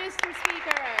 Thank you, Mr.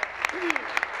 Speaker.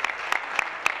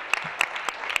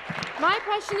 My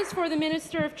question is for the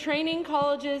Minister of Training,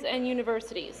 Colleges and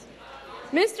Universities.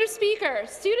 Mr. Speaker,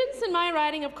 students in my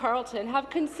riding of Carleton have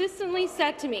consistently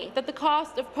said to me that the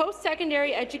cost of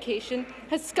post-secondary education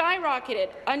has skyrocketed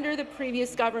under the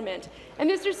previous government. And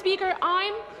Mr. Speaker,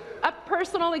 I'm a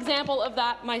personal example of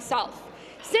that myself.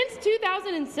 Since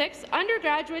 2006,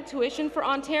 undergraduate tuition for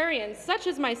Ontarians, such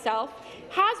as myself,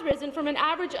 has risen from an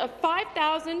average of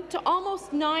 $5,000 to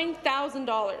almost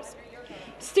 $9,000.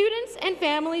 Students and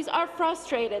families are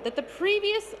frustrated that the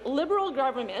previous Liberal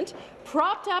government,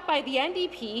 propped up by the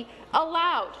NDP,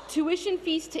 allowed tuition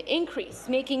fees to increase,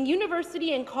 making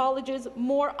university and colleges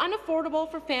more unaffordable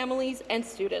for families and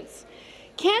students.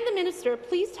 Can the minister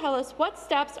please tell us what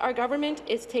steps our government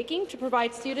is taking to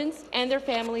provide students and their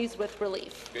families with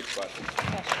relief? Good question.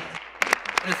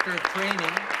 Minister of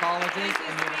Training, Colleges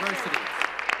and Universities.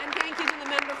 And thank you to the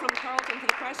member from Carleton for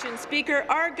the question. Speaker,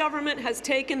 our government has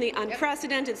taken the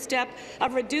unprecedented step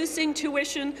of reducing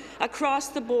tuition across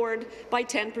the board by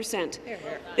 10%.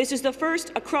 This is the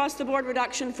first across-the-board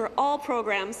reduction for all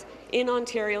programs in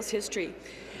Ontario's history.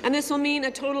 And this will mean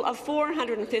a total of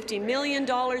 $450 million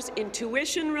in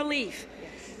tuition relief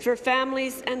for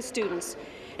families and students.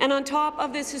 And on top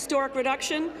of this historic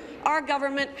reduction, our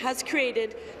government has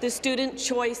created the Student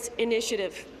Choice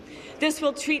Initiative. This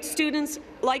will treat students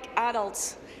like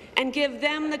adults and give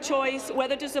them the choice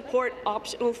whether to support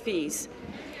optional fees.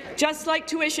 Just like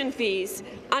tuition fees,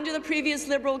 under the previous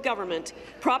Liberal government,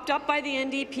 propped up by the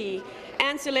NDP,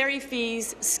 ancillary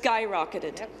fees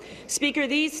skyrocketed. Speaker,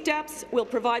 these steps will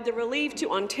provide the relief to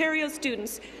Ontario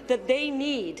students that they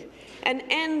need and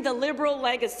end the Liberal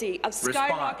legacy of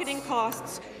skyrocketing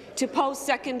costs to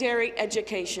post-secondary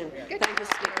education. Thank you,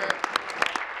 Speaker.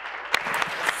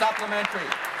 Supplementary.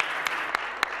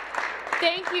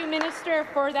 Thank you, Minister,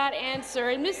 for that answer.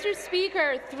 And Mr.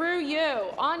 Speaker, through you,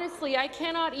 honestly, I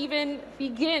cannot even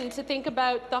begin to think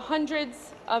about the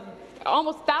hundreds of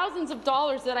almost thousands of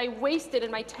dollars that I wasted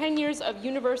in my 10 years of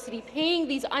university paying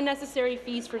these unnecessary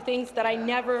fees for things that I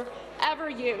never, ever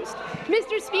used.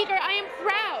 Mr. Speaker, I am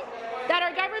proud that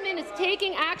our government is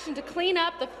taking action to clean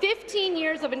up the 15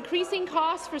 years of increasing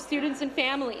costs for students and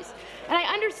families. And I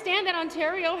understand that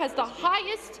Ontario has the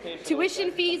highest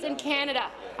tuition fees in Canada.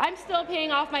 I'm still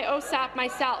paying off my OSAP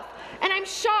myself. And I'm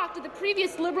shocked that the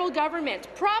previous Liberal government,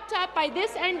 propped up by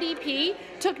this NDP,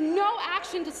 took no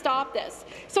action to stop this.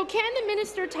 So can the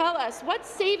minister tell us what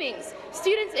savings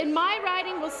students in my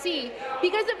riding will see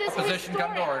because of this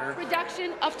historic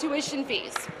reduction of tuition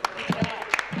fees?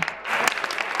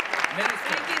 Thank you,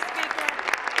 Speaker.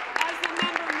 As the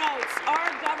member notes, our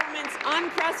government's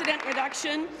unprecedented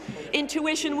reduction in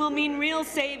tuition will mean real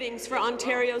savings for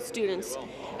Ontario students.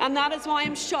 And that is why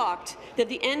I'm shocked that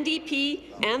the NDP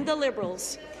and the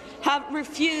Liberals have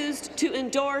refused to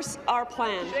endorse our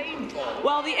plan.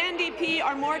 While the NDP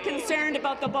are more concerned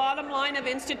about the bottom line of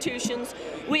institutions,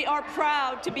 we are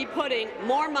proud to be putting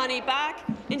more money back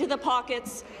into the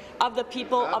pockets of the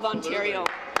people of Ontario.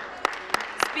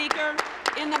 Speaker,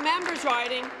 in the member's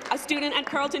riding, a student at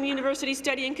Carleton University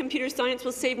studying computer science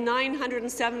will save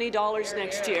 $970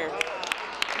 next year.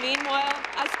 Meanwhile,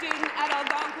 a student at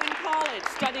Algonquin College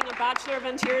studying a Bachelor of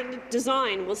Interior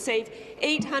Design will save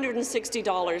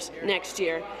 $860 next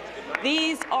year.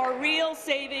 These are real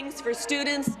savings for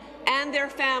students and their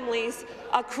families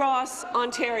across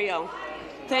Ontario.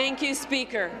 Thank you,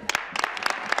 Speaker.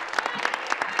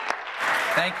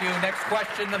 Thank you. Next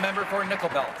question, the member for Nickel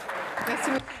Belt.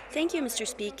 Thank you, Mr.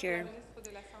 Speaker.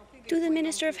 To the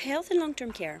Minister of Health and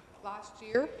Long-Term Care. Last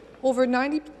year, over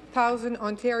 90,000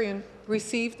 Ontarians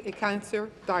received a cancer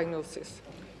diagnosis.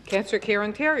 Cancer Care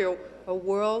Ontario, a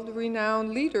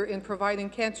world-renowned leader in providing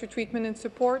cancer treatment and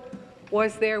support,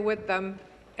 was there with them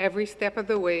every step of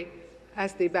the way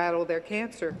as they battled their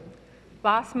cancer.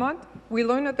 Last month, we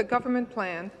learned that the government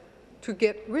planned to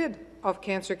get rid of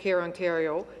Cancer Care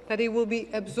Ontario, that it will be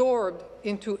absorbed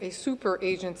into a super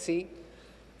agency.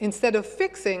 Instead of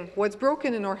fixing what's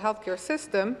broken in our healthcare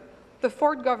system, the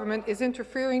Ford government is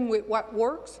interfering with what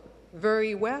works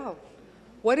very well.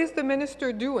 What is the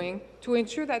minister doing to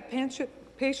ensure that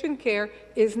patient care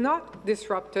is not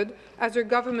disrupted as our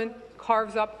government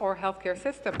carves up our healthcare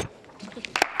system?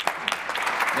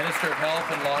 Minister of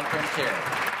Health and Long-Term Care.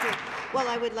 Well,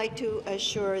 I would like to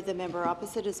assure the member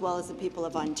opposite, as well as the people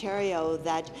of Ontario,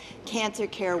 that cancer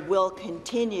care will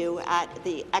continue in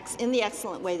the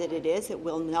excellent way that it is. It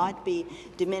will not be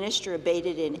diminished or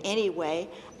abated in any way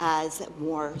as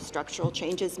more structural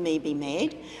changes may be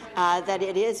made. That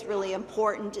it is really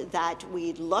important that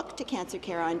we look to Cancer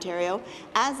Care Ontario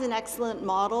as an excellent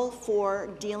model for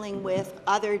dealing with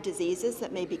other diseases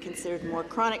that may be considered more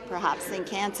chronic, perhaps, than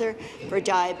cancer, for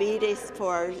diabetes,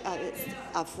 for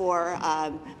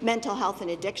mental health and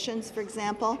addictions, for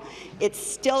example. It's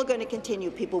still going to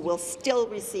continue. People will still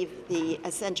receive the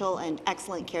essential and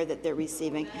excellent care that they're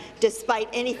receiving. Despite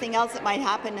anything else that might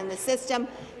happen in the system,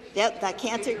 that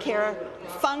cancer care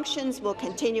functions will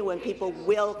continue and people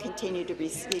will continue to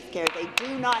receive care. They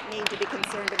do not need to be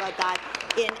concerned about that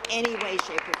in any way,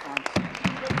 shape, or form.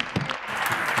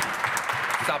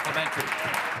 Supplementary.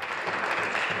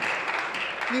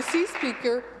 You see,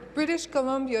 Speaker, British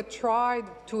Columbia tried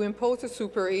to impose a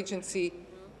super agency,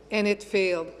 and it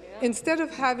failed. Instead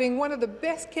of having one of the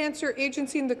best cancer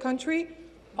agencies in the country,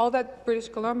 all that British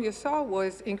Columbia saw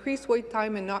was increased wait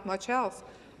time and not much else.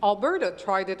 Alberta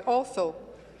tried it also.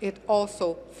 It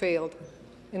also failed.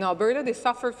 In Alberta, they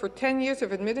suffered for 10 years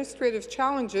of administrative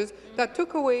challenges that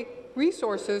took away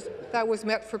resources that was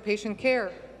meant for patient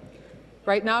care.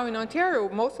 Right now in Ontario,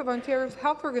 most of Ontario's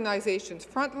health organizations,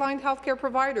 frontline healthcare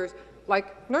providers,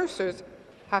 like nurses,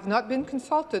 have not been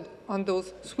consulted on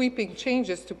those sweeping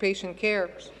changes to patient care.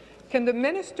 Can the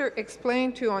minister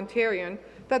explain to Ontarians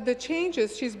that the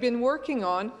changes she's been working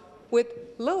on with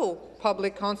low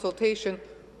public consultation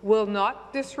will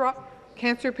not disrupt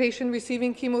cancer patients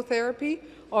receiving chemotherapy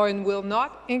and will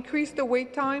not increase the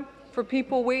wait time for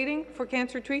people waiting for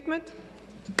cancer treatment?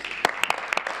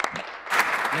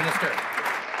 Minister.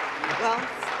 Well,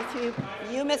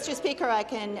 Mr. Speaker, I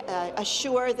can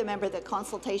assure the member that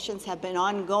consultations have been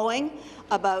ongoing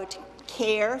about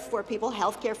care for people,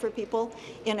 health care for people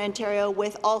in Ontario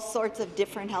with all sorts of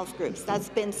different health groups. That's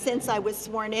been since I was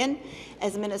sworn in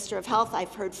as Minister of Health.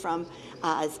 I've heard from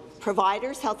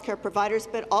providers, healthcare providers,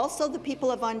 but also the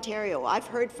people of Ontario. I've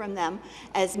heard from them,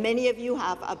 as many of you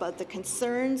have, about the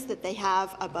concerns that they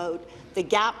have about the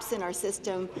gaps in our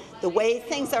system, the way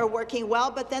things are working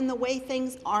well, but then the way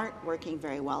things aren't working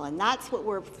very well. And that's what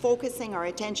we're focusing our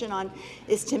attention on,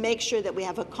 is to make sure that we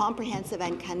have a comprehensive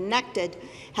and connected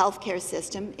healthcare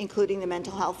system, including the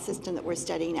mental health system that we're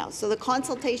studying now. So the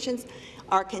consultations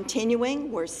are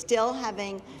continuing. We're still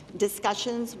having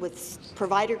discussions with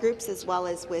provider groups as well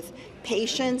as with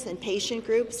patients and patient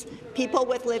groups, people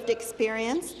with lived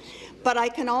experience. But I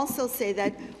can also say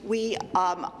that we,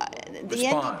 the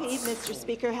NDP, Mr.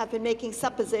 Speaker, have been making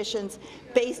suppositions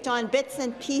based on bits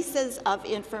and pieces of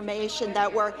information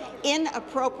that were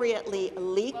inappropriately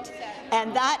leaked,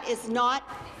 and that is not.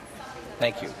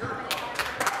 Thank you.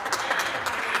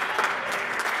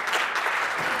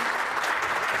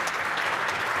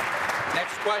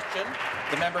 Next question,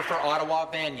 the member for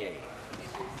Ottawa-Vanier.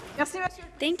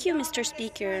 Thank you, Mr.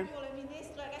 Speaker.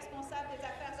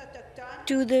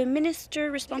 To the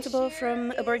Minister responsible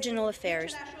from Aboriginal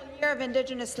Affairs. Year of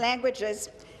Indigenous Languages,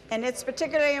 and it's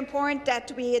particularly important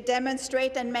that we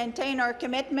demonstrate and maintain our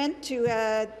commitment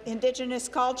to Indigenous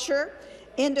culture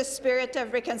in the spirit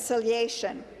of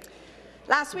reconciliation.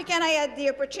 Last weekend, I had the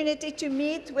opportunity to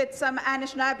meet with some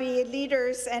Anishinaabe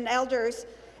leaders and elders,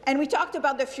 and we talked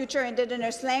about the future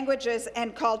Indigenous languages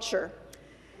and culture.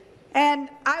 And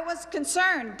I was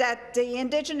concerned that the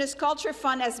Indigenous Culture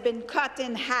Fund has been cut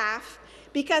in half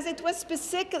because it was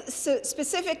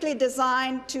specifically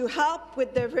designed to help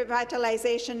with the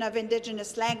revitalization of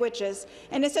Indigenous languages,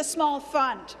 and it's a small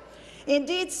fund.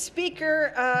 Indeed,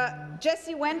 Speaker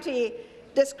Jesse Wente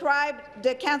described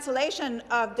the cancellation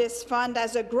of this fund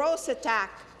as a gross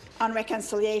attack on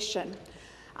reconciliation.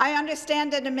 I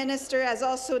understand that the minister has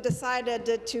also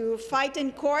decided to fight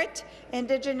in court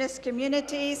Indigenous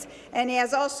communities, and he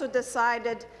has also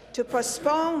decided to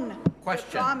postpone the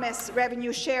promised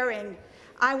revenue sharing.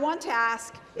 I want to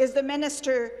ask, does the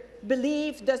minister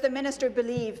believe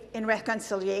in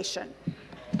reconciliation?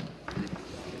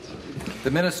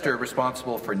 The minister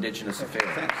responsible for Indigenous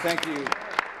Affairs. Thank you.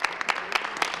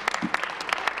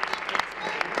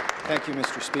 Thank you,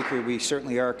 Mr. Speaker. We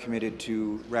certainly are committed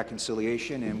to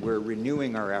reconciliation, and we're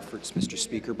renewing our efforts, Mr.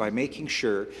 Speaker, by making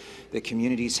sure that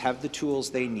communities have the tools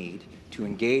they need to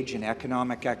engage in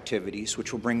economic activities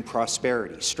which will bring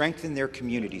prosperity, strengthen their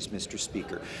communities, Mr.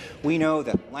 Speaker. We know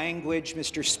that language,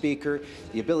 Mr. Speaker,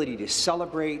 the ability to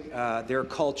celebrate their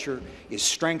culture is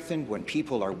strengthened when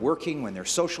people are working, when their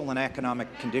social and economic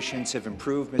conditions have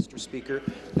improved, Mr. Speaker.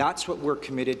 That's what we're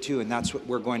committed to, and that's what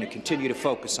we're going to continue to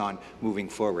focus on moving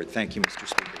forward. Thank you, Mr.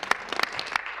 Speaker.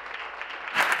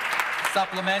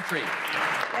 Supplementary.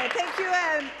 Thank you,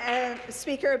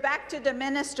 Speaker. Back to the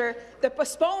minister. The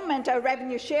postponement of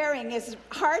revenue sharing is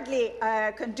hardly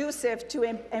conducive to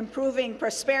improving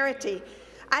prosperity.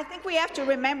 I think we have to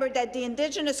remember that the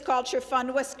Indigenous Culture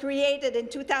Fund was created in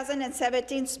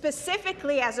 2017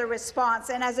 specifically as a response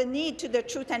and as a need to the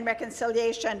Truth and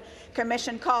Reconciliation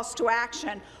Commission calls to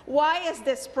action. Why is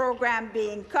this program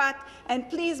being cut? And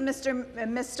please,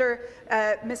 Mr.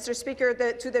 Speaker,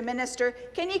 to the minister,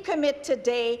 can he commit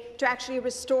today to actually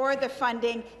restore the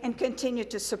funding and continue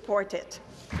to support it?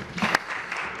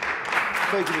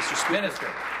 Thank you, Mr. Speaker. Minister.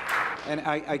 And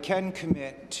I can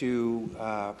commit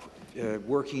to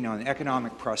working on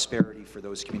economic prosperity for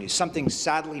those communities. Something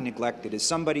sadly neglected. As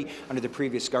somebody under the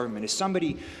previous government, as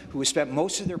somebody who has spent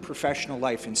most of their professional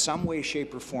life in some way,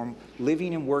 shape or form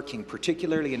living and working,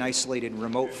 particularly in isolated and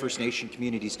remote First Nation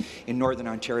communities in Northern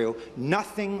Ontario,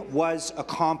 nothing was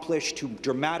accomplished to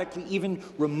dramatically, even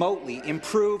remotely,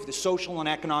 improve the social and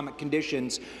economic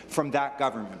conditions from that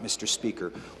government, Mr.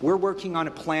 Speaker. We're working on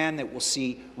a plan that will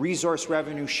see resource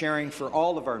revenue sharing for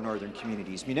all of our northern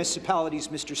communities, municipalities,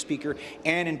 Mr. Speaker,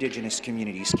 and Indigenous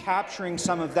communities, capturing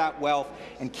some of that wealth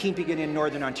and keeping it in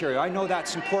Northern Ontario. I know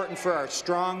that's important for our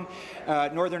strong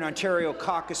Northern Ontario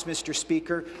caucus, Mr.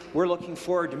 Speaker. We're looking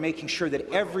forward to making sure that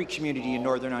every community in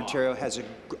Northern Ontario has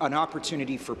an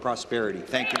opportunity for prosperity.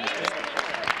 Thank you, Mr. Speaker.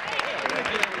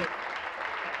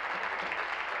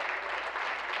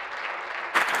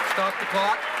 Stop the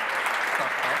clock.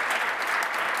 Stop the clock.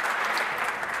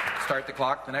 Start the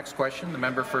clock. The next question, the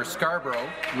member for Scarborough,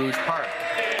 Rouge Park.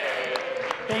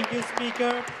 Thank you,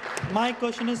 Speaker. My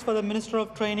question is for the Minister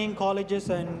of Training, Colleges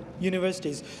and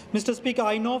Universities. Mr. Speaker,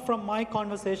 I know from my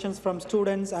conversations from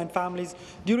students and families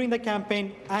during the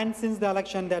campaign and since the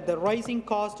election that the rising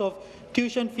cost of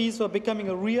tuition fees were becoming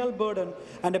a real burden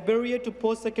and a barrier to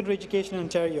post-secondary education in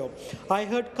Ontario. I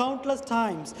heard countless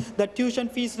times that tuition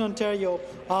fees in Ontario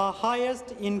are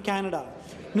highest in Canada.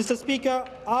 Mr. Speaker,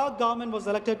 our government was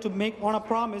elected to make on a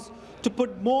promise to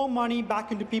put more money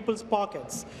back into people's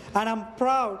pockets, and I'm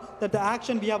proud that the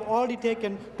action we have already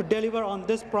taken to deliver on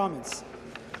this promise.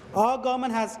 Our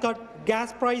government has cut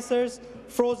gas prices,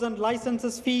 frozen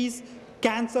licenses fees,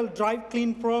 cancelled Drive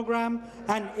Clean program,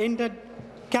 and ended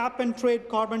cap-and-trade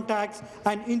carbon tax,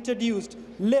 and introduced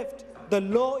LIFT, the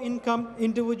low-income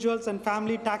individuals and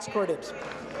family tax credit.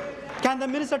 Can the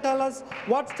minister tell us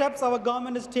what steps our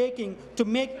government is taking to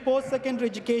make post-secondary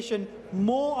education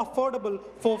more affordable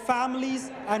for families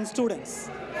and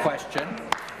students? Question.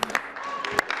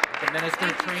 The Minister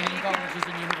of Training, Colleges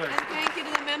and Universities. And thank you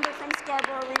to the member from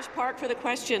Scarborough Rouge Park for the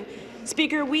question.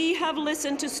 Speaker, we have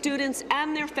listened to students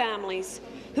and their families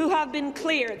who have been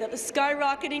clear that the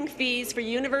skyrocketing fees for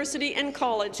university and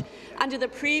college under the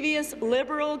previous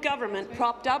Liberal government,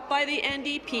 propped up by the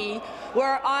NDP,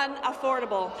 were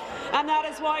unaffordable. And that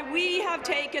is why we have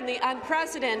taken the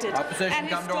unprecedented and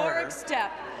historic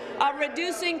step of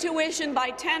reducing tuition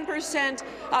by 10%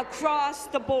 across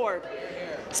the board.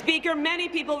 Speaker, many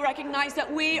people recognize that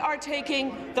we are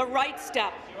taking the right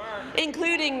step,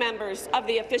 including members of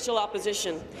the official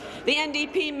opposition. The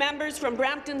NDP members from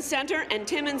Brampton Centre and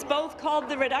Timmins both called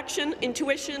the reduction in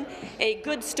tuition a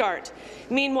good start.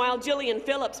 Meanwhile, Gillian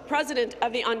Phillips, president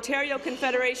of the Ontario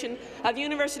Confederation of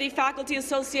University Faculty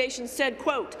Associations, said,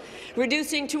 quote,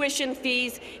 "Reducing tuition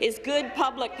fees is good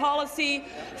public policy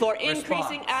for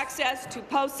increasing access to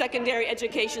post-secondary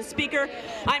education." Speaker,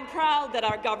 I'm proud that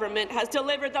our government has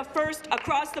delivered the first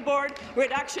across-the-board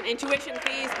reduction in tuition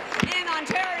fees in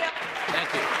Ontario.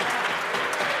 Thank you.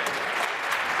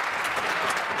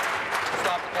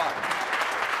 Stop the clock.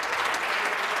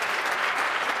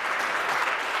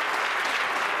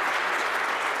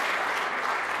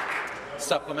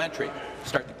 Supplementary.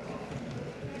 Start.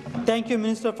 Thank you,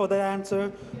 Minister, for that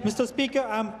answer. Mr. Speaker,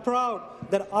 I'm proud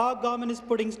that our government is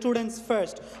putting students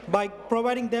first by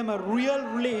providing them a real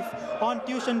relief on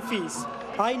tuition fees.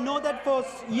 I know that for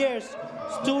years,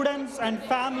 students and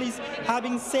families have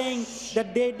been saying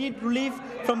that they need relief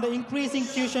from the increasing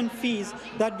tuition fees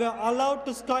that were allowed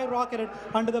to skyrocket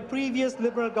under the previous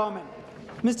Liberal government.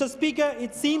 Mr. Speaker,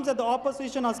 it seems that the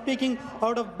opposition are speaking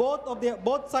out of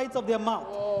both sides of their mouth.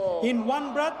 In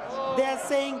one breath, they are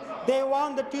saying they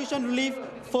want the tuition relief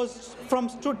from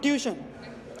tuition,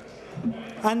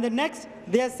 and the next,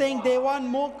 they are saying they are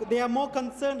more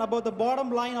concerned about the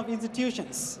bottom line of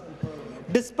institutions.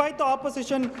 Despite the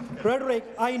opposition rhetoric,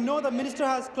 I know the minister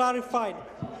has clarified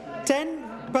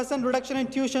 10% reduction in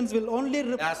tuitions will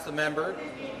only ask the member.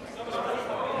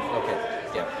 Okay,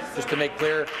 yeah. Just to make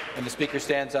clear, when the Speaker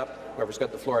stands up, whoever's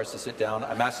got the floor has to sit down.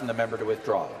 I'm asking the member to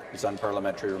withdraw his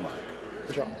unparliamentary remark.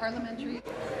 Parliamentary.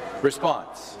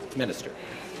 Response, Minister.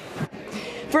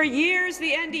 For years,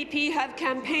 the NDP have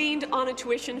campaigned on a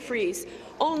tuition freeze.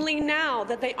 Only now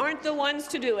that they aren't the ones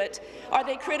to do it are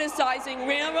they criticizing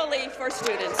real relief for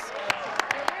students.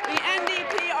 The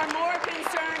NDP are more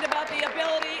concerned about the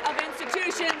ability of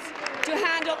institutions to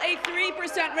handle a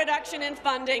 3% reduction in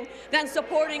funding than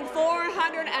supporting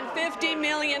 $450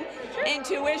 million in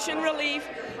tuition relief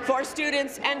for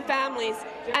students and families.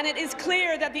 And it is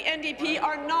clear that the NDP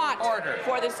are not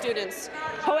for the students.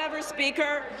 However,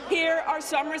 Speaker, here are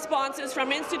some responses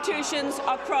from institutions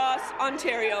across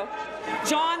Ontario.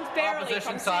 John Fairley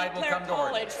from St. Clair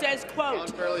College says,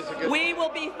 quote, "We will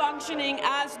be functioning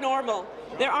as normal.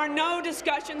 There are no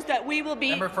discussions that we will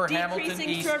be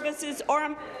decreasing services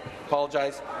or..."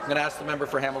 Apologize. I'm going to ask the member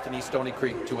for Hamilton East Stony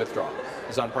Creek to withdraw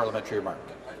his unparliamentary remark.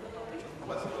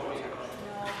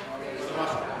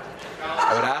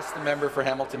 I would ask the member for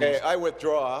Hamilton East. I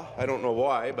withdraw. I don't know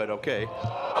why, but okay.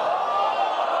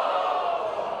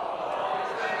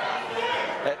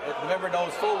 The member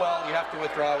knows full well you have to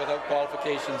withdraw without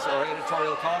qualifications or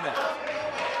editorial comment.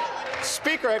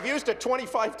 Speaker, I've used it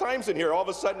 25 times in here. All of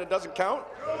a sudden, it doesn't count?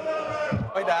 I'm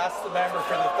going to ask the member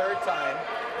for the third time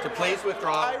to please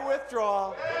withdraw. I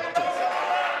withdraw.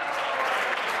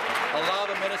 Allow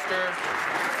the minister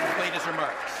to complete his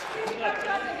remarks.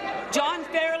 John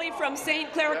Fairley from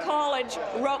St. Clair College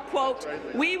wrote, quote,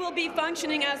 "We will be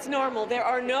functioning as normal. There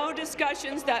are no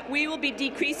discussions that we will be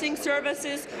decreasing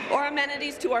services or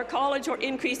amenities to our college or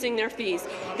increasing their fees.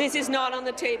 This is not on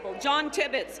the table." John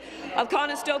Tibbetts of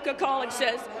Conestoga College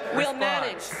says, "We'll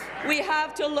manage. We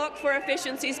have to look for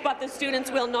efficiencies, but the students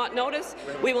will not notice.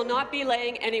 We will not be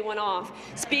laying anyone off."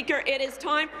 Speaker, it is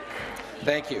time.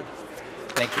 Thank you.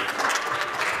 Thank you.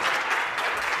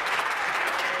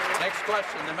 Next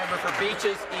question, the member for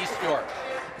Beaches, East York.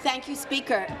 Thank you,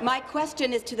 Speaker. My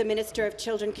question is to the Minister of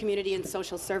Children, Community and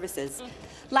Social Services.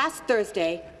 Last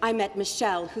Thursday, I met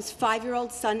Michelle, whose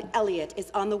 5-year-old son, Elliot,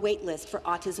 is on the wait list for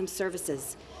autism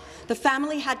services. The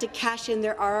family had to cash in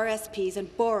their RRSPs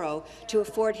and borrow to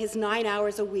afford his 9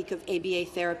 hours a week of ABA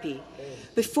therapy.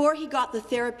 Before he got the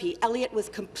therapy, Elliot was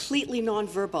completely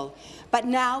nonverbal, but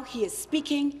now he is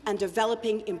speaking and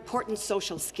developing important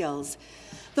social skills.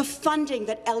 The funding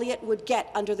that Elliot would get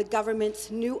under the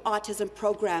government's new autism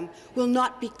program will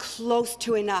not be close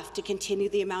to enough to continue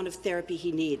the amount of therapy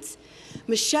he needs.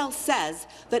 Michelle says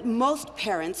that most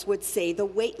parents would say the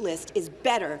wait list is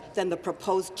better than the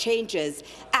proposed changes.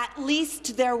 At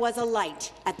least there was a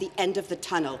light at the end of the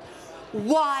tunnel.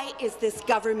 Why is this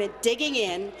government digging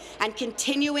in and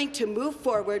continuing to move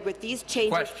forward with these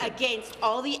changes against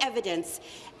all the evidence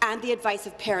and the advice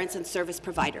of parents and service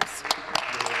providers?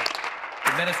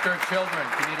 The Minister of Children,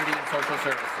 Community and Social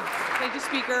Services. Thank you,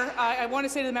 Speaker. I want to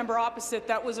say to the member opposite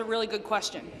that was a really good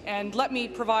question, and let me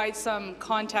provide some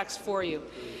context for you.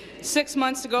 6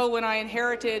 months ago, when I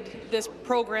inherited this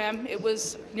program, it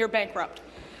was near bankrupt.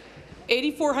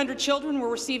 8,400 children were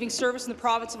receiving service in the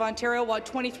province of Ontario, while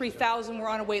 23,000 were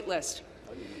on a wait list.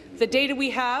 The data we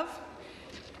have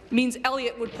means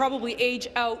Elliot would probably age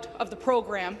out of the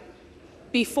program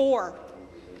before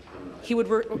he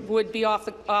would be off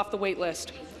the wait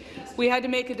list. We had to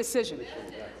make a decision.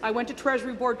 I went to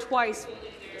Treasury Board twice,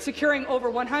 securing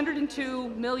over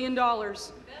 $102 million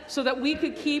so that we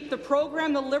could keep the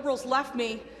program the Liberals left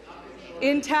me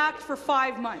intact for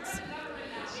 5 months.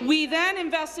 We then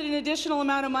invested an additional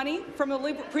amount of money from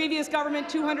the previous government,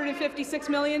 $256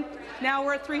 million. Now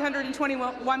we're at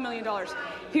 $321 million.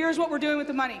 Here's what we're doing with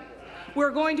the money.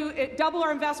 We're going to double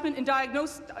our investment in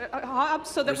diagnosis hubs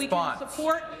so that we can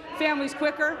support families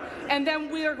quicker, and then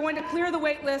we are going to clear the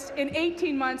wait list in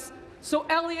 18 months so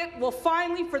Elliot will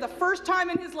finally, for the first time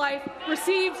in his life,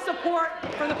 receive support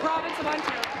from the province of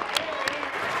Ontario.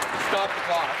 Stop the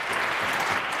clock.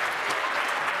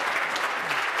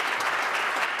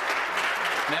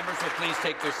 Members will please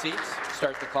take their seats.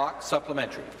 Start the clock.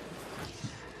 Supplementary.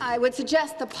 I would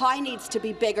suggest the pie needs to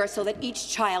be bigger so that each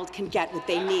child can get what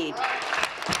they need.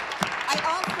 I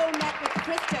also met with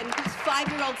Kristen, whose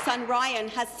 5-year-old son Ryan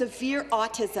has severe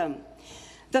autism.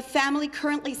 The family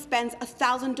currently spends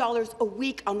 $1,000 a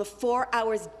week on the 4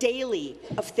 hours daily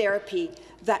of therapy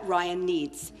that Ryan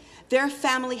needs. Their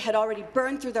family had already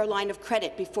burned through their line of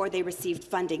credit before they received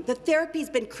funding. The therapy's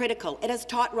been critical. It has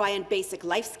taught Ryan basic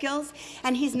life skills,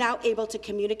 and he's now able to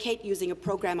communicate using a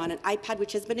program on an iPad,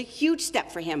 which has been a huge step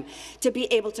for him to be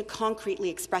able to concretely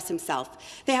express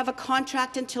himself. They have a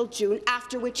contract until June,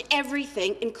 after which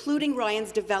everything, including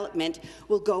Ryan's development,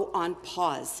 will go on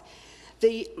pause.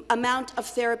 The amount of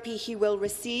therapy he will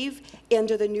receive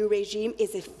under the new regime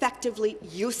is effectively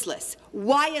useless.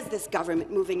 Why is this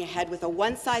government moving ahead with a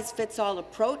one-size-fits-all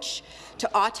approach to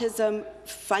autism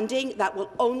funding that will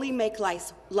only make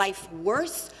life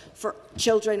worse for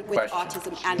children with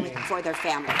autism and for their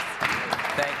families?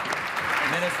 Thank you.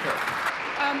 Minister.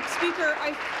 Speaker,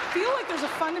 I feel like there's a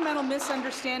fundamental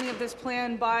misunderstanding of this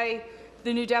plan by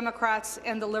the New Democrats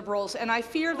and the Liberals, and I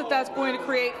fear that that's going to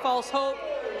create false hope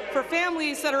for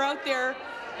families that are out there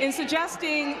in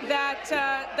suggesting that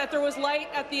that there was light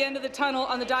at the end of the tunnel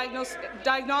on the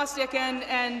diagnostic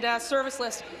and service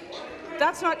list.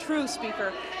 That's not true,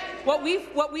 Speaker. What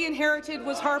we inherited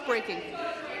was heartbreaking.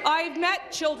 I've met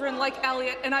children like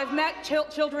Elliot, and I've met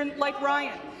children like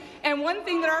Ryan. And one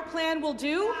thing that our plan will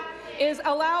do is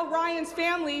allow Ryan's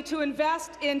family to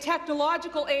invest in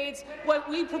technological aids when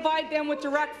we provide them with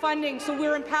direct funding, so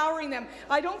we're empowering them.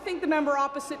 I don't think the member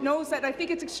opposite knows that. I think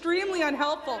it's extremely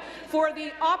unhelpful for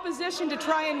the opposition to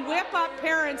try and whip up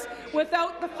parents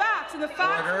without the facts. And the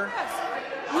facts are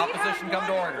this. Opposition come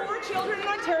to order. 4 children in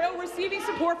Ontario receiving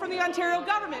support from the Ontario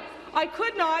government. I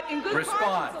could not, in good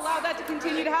conscience, allow that to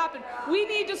continue to happen. We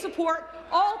need to support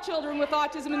all children with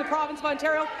autism in the province of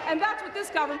Ontario, and that's what this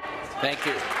government... Thank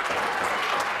you.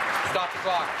 Stop the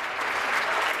clock.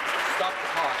 Stop the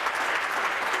clock.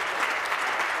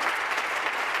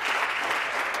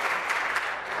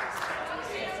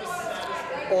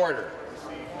 Order.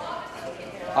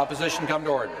 Opposition come to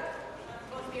order.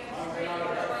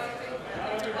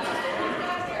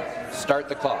 Start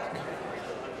the clock.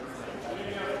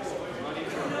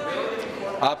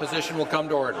 Opposition will come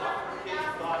to order.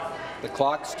 The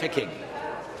clock's ticking.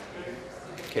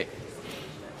 Okay.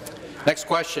 Next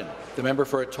question, the member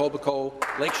for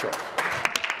Etobicoke Lakeshore.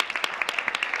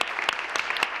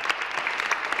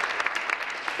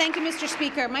 Thank you, Mr.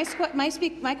 Speaker.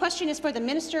 My question is for the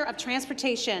Minister of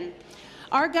Transportation.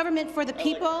 Our Government for the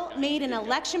People made an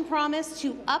election promise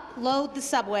to upload the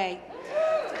subway.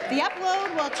 The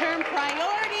upload will turn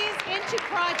priorities into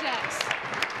projects,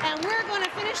 and we're going to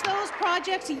finish those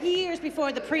projects years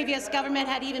before the previous government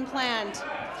had even planned.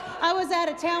 I was at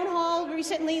a town hall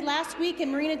recently last week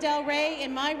in Marina Del Rey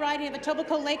in my riding of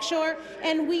Etobicoke Lakeshore,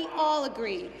 and we all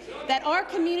agree that our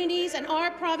communities and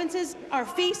our provinces are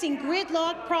facing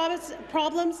gridlock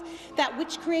problems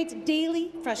which creates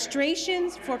daily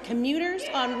frustrations for commuters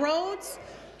on roads,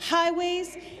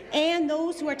 highways, and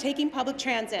those who are taking public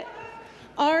transit.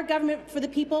 Our government for the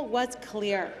people was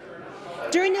clear.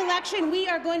 During the election, we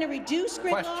are going to reduce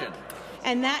gridlock,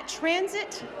 and that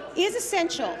transit is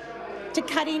essential to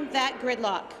cutting that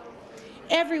gridlock.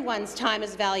 Everyone's time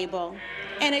is valuable,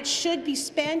 and it should be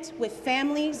spent with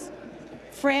families,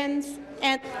 friends,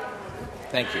 and...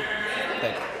 Thank you.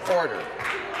 Thank you. Order.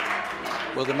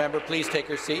 Will the member please take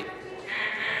her seat?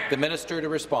 The Minister to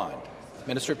respond.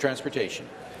 Minister of Transportation.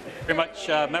 Very much,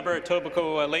 Member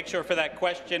Etobicoke Lakeshore, for that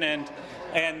question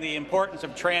and the importance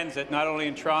of transit, not only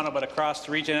in Toronto but across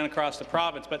the region and across the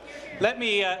province. But let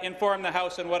me inform the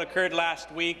House on what occurred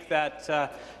last week,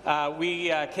 that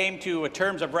we came to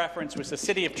terms of reference with the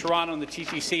City of Toronto and the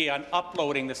TTC on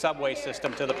uploading the subway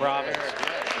system to the province.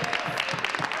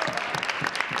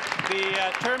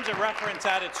 The terms of reference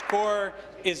at its core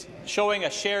is showing a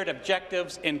shared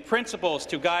objectives and principles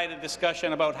to guide a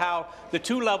discussion about how the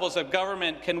two levels of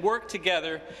government can work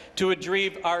together to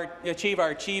achieve our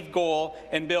achieved goal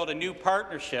and build a new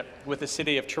partnership with the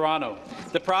City of Toronto.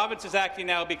 The province is acting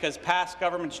now because past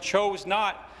governments chose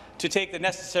not to take the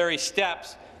necessary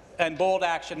steps and bold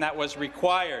action that was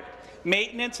required.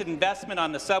 Maintenance and investment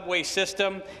on the subway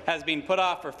system has been put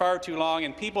off for far too long,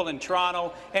 and people in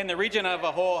Toronto and the region as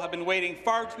a whole have been waiting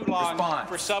far too long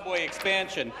for subway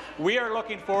expansion. We are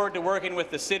looking forward to working with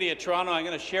the City of Toronto. I'm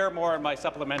going to share more in my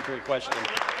supplementary question.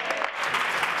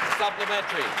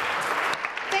 Supplementary.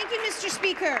 Thank you, Mr.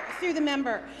 Speaker. Through the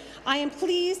member, I am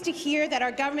pleased to hear that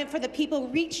our government for the people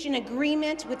reached an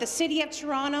agreement with the City of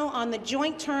Toronto on the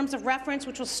joint terms of reference,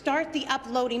 which will start the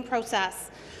uploading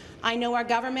process. I know our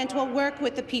government will work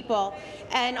with the people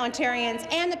and Ontarians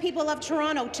and the people of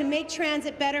Toronto to make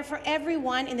transit better for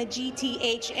everyone in the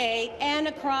GTHA and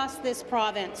across this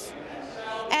province.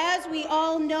 As we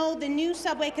all know, the new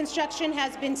subway construction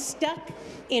has been stuck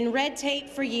in red tape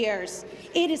for years.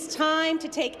 It is time to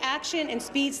take action and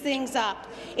speed things up.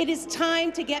 It is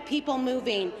time to get people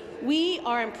moving. We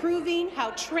are improving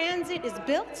how transit is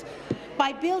built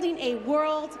by building a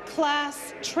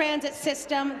world-class transit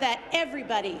system that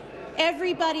everybody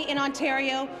in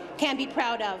Ontario can be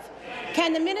proud of.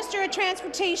 Can the Minister of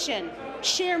Transportation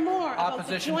share more about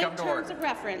the joint terms of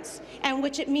reference and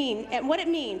what it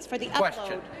means for the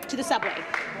upload to the subway?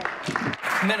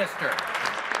 Minister.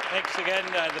 Thanks again,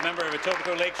 the member of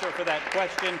Etobicoke Lakeshore, for that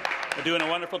question. You're doing a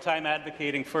wonderful time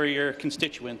advocating for your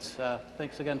constituents.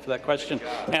 Thanks again for that question.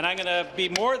 And I'm going to be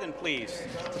more than pleased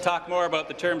to talk more about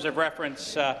the terms of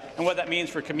reference and what that means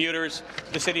for commuters,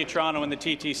 the City of Toronto and the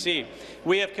TTC.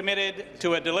 We have committed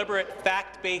to a deliberate,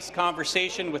 fact-based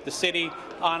conversation with the City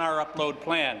on our upload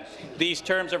plan. These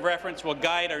terms of reference will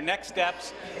guide our next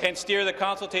steps and steer the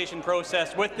consultation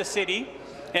process with the City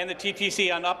and the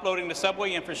TTC on uploading the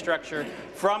subway infrastructure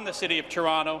from the City of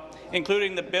Toronto,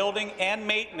 including the building and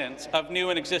maintenance of new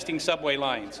and existing subway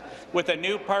lines. With a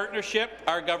new partnership,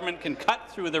 our government can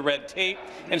cut through the red tape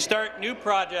and start new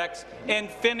projects and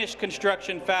finish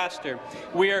construction faster.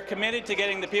 We are committed to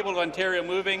getting the people of Ontario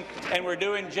moving, and we're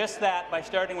doing just that by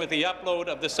starting with the upload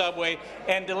of the subway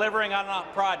and delivering on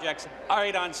projects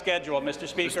right on schedule, Mr.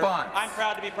 Speaker. Response. I'm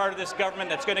proud to be part of this government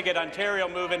that's going to get Ontario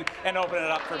moving and open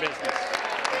it up for business.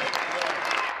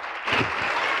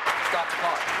 Stop the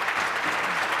clock.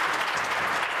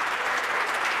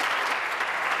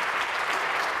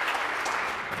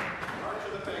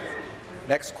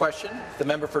 Next question, the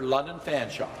member for London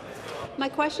Fanshawe. My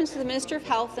question is to the Minister of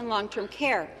Health and Long-Term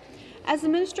Care. As the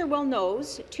Minister well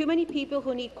knows, too many people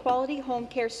who need quality home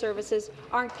care services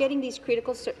aren't getting these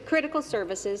critical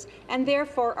services and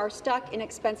therefore are stuck in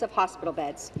expensive hospital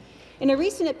beds. In a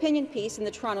recent opinion piece in the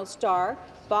Toronto Star,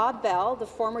 Bob Bell, the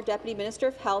former Deputy Minister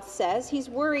of Health, says he's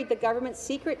worried the government's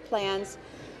secret plans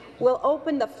will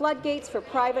open the floodgates for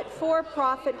private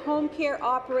for-profit home care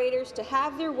operators to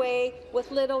have their way with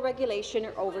little regulation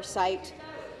or oversight.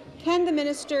 Can the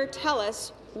minister tell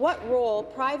us what role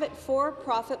private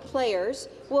for-profit players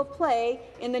will play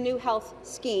in the new health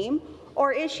scheme,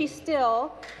 or is she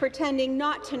still pretending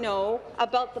not to know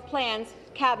about the plans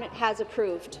Cabinet has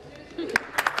approved?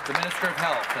 The Minister of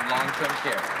Health and Long-Term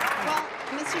Care. Well,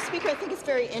 Mr. Speaker, I think it's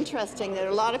very interesting that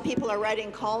a lot of people are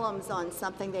writing columns on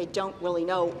something they don't really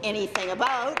know anything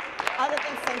about, other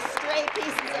than some stray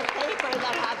pieces of paper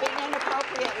that have been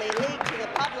inappropriately leaked to the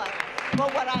public.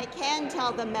 But what I can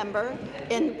tell the member,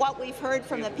 and what we've heard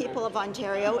from the people of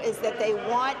Ontario, is that they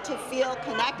want to feel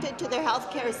connected to their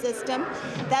healthcare system.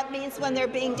 That means when they're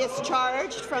being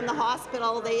discharged from the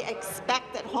hospital, they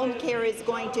expect that home care is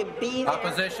going to be there.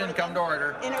 Opposition, come to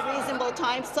order. In a reasonable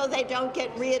time, so they don't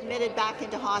get readmitted back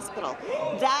into hospital.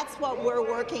 That's what we're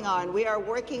working on. We are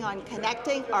working on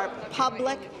connecting our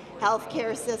public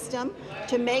healthcare system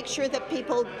to make sure that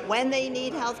people, when they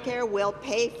need healthcare, will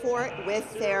pay for it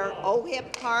with their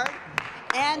OHIP card,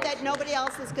 and that nobody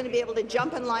else is going to be able to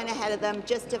jump in line ahead of them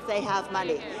just if they have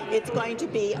money. It's going to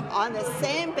be on the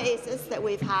same basis that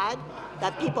we've had,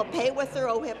 that people pay with their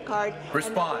OHIP card.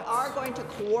 Response. And we are going to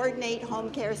coordinate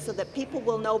home care so that people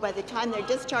will know by the time they're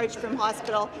discharged from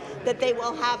hospital that they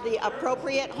will have the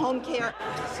appropriate home care.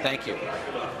 Thank you.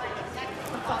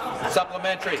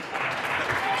 Supplementary.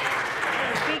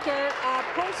 Speaker,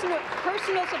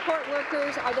 personal support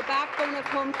workers are the backbone of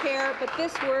home care, but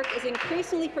this work is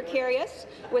increasingly precarious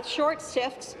with short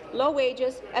shifts, low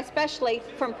wages, especially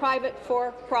from private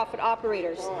for-profit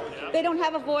operators. They don't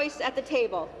have a voice at the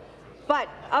table. But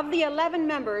of the 11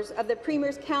 members of the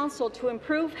Premier's Council to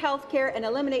improve health care and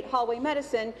eliminate hallway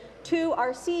medicine, 2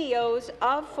 are CEOs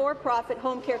of for-profit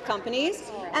home care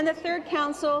companies, and the third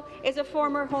council is a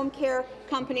former home care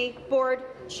company board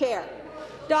chair.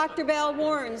 Dr. Bell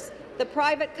warns the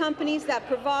private companies that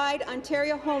provide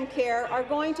Ontario home care are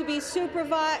going to be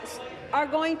supervised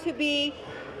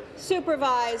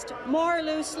more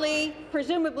loosely,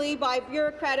 presumably by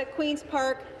bureaucratic Queen's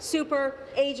Park super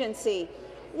agency.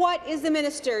 What is the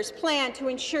minister's plan to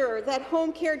ensure that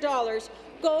home care dollars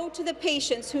go to the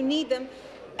patients who need them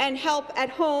and help at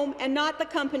home, and not the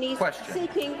companies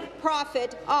seeking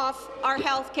profit off our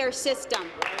health care system?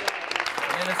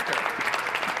 Minister.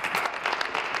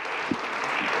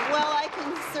 Well, I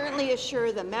can certainly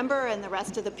assure the member and the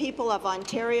rest of the people of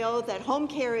Ontario that home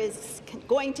care is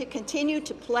going to continue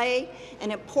to play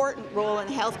an important role in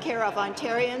health care of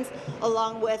Ontarians,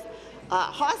 along with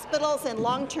hospitals and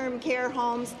long-term care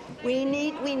homes. We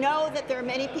know that there are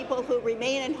many people who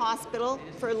remain in hospital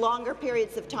for longer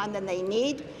periods of time than they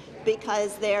need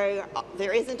because there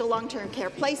isn't a long-term care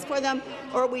place for them,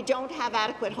 or we don't have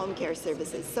adequate home care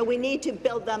services. So we need to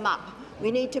build them up. We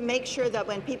need to make sure that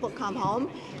when people come home,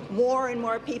 more and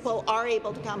more people are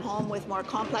able to come home with more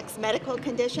complex medical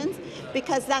conditions,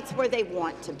 because that's where they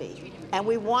want to be. And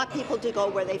we want people to go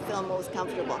where they feel most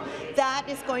comfortable. That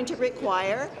is going to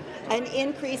require an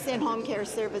increase in home care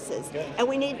services. And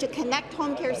we need to connect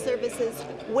home care services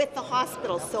with the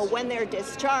hospitals, so when they're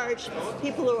discharged,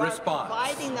 people who are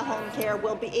providing the home care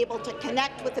will be able to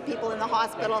connect with the people in the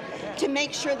hospital to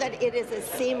make sure that it is a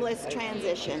seamless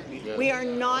transition. We are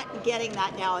not getting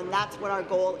that now, and that's what our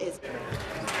goal is.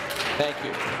 Thank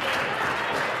you.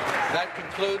 That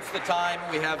concludes the time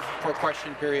we have for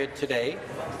question period today.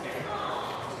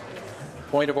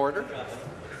 Point of order.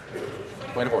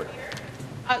 Point of order.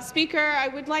 Speaker, I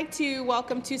would like to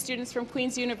welcome 2 students from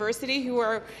Queen's University who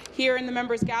are here in the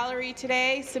members' gallery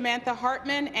today, Samantha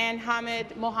Hartman and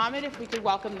Hamid Mohammed, if we could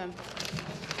welcome them.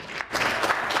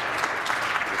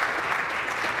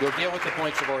 We'll deal with the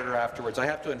points of order afterwards. I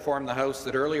have to inform the House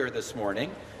that earlier this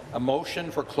morning, a motion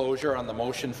for closure on the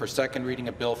motion for second reading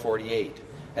of Bill 48,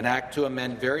 an act to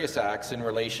amend various acts in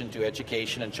relation to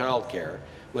education and childcare,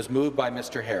 was moved by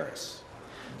Mr. Harris.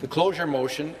 The closure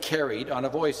motion carried on a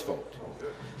voice vote.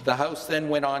 The House then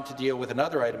went on to deal with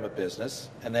another item of business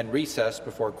and then recessed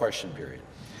before question period.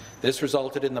 This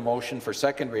resulted in the motion for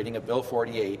second reading of Bill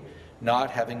 48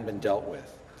 not having been dealt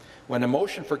with. When a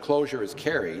motion for closure is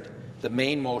carried, the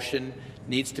main motion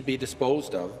needs to be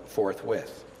disposed of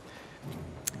forthwith.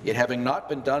 It having not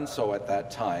been done so at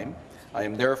that time, I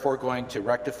am therefore going to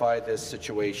rectify this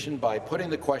situation by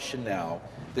putting the question now,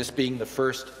 this being the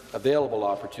first available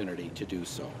opportunity to do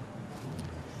so.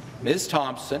 Ms.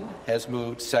 Thompson has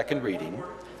moved second reading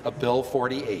of Bill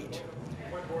 48,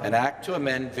 an act to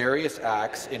amend various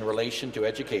acts in relation to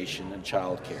education and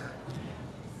childcare.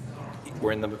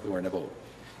 We're in a vote.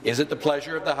 Is it the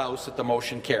pleasure of the House that the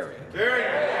motion carry?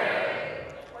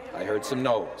 I heard some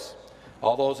noes.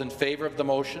 All those in favour of the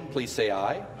motion, please say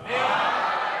aye.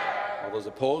 Aye. All those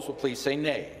opposed will please say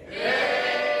nay.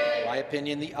 Nay. In my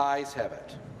opinion, the ayes have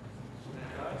it.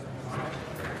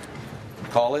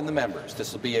 Call in the members.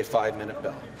 This will be a 5-minute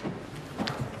bell.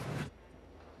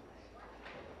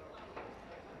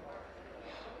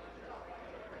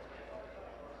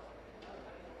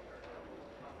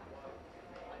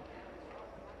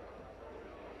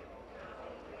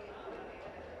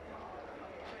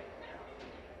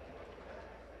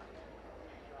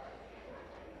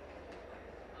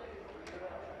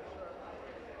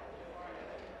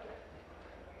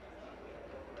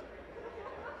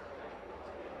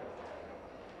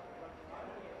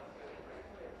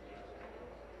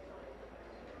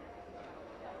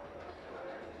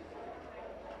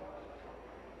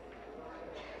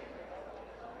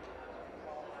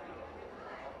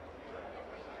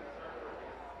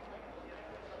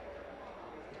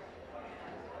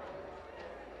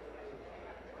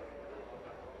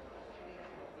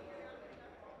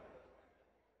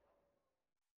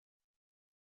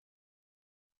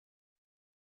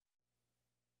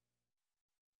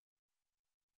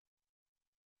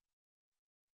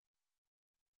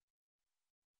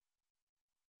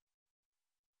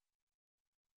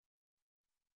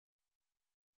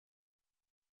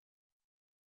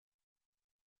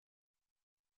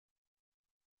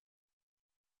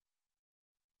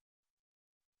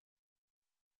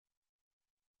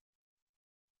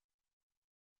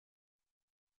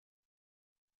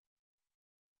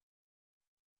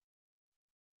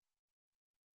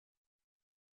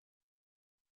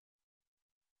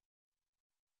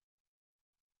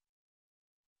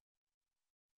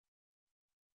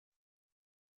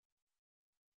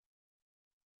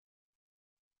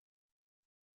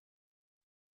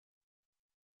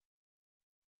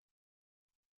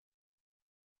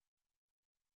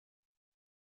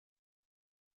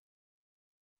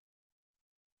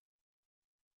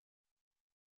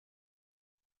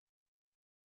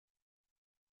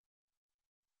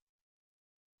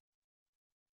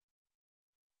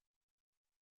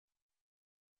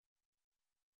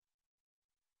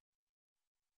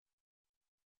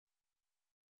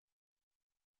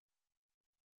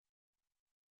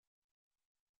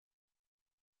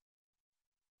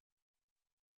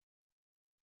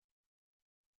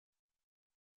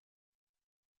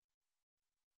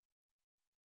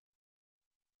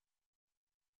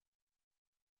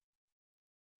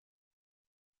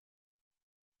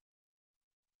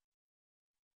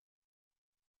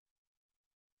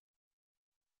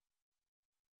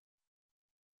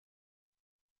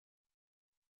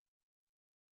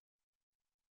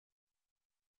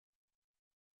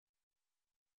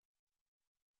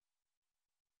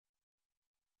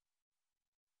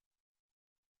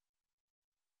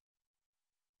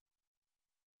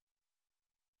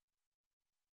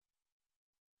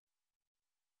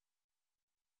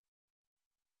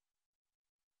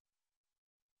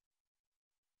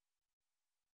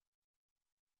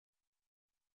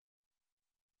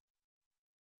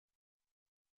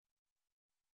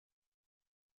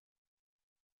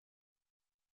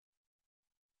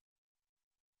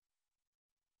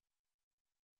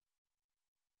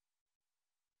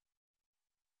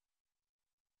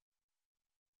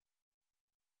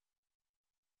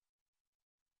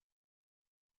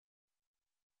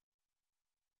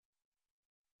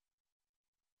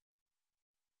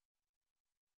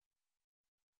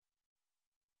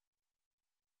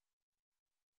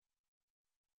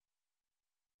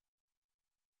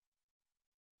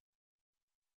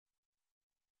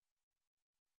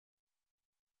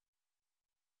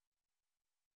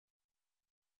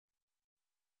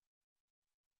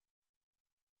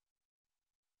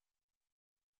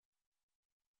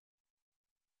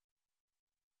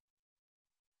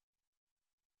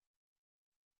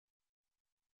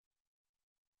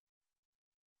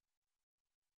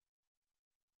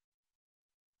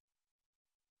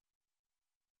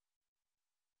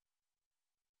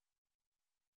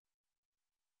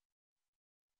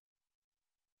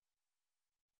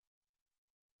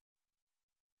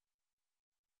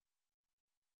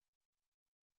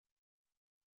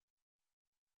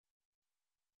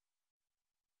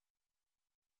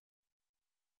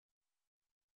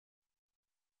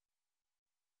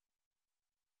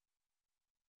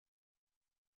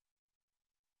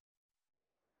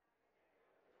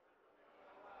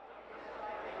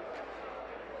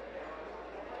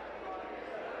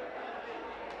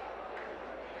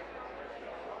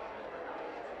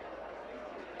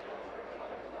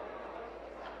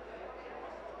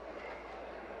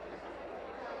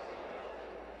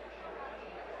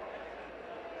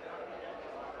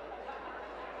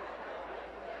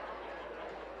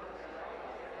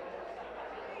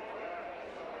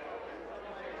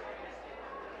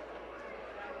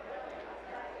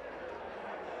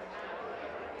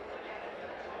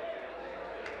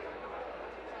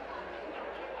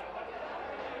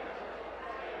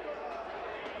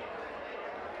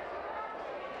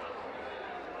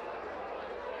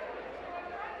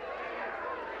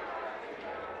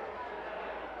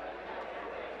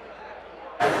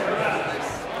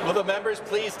 Will the members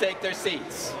please take their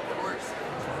seats?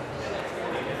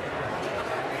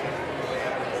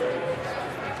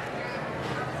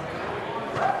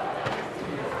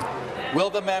 Will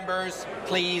the members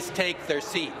please take their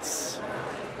seats?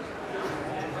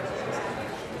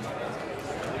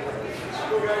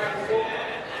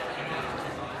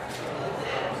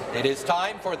 It is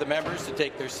time for the members to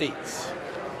take their seats.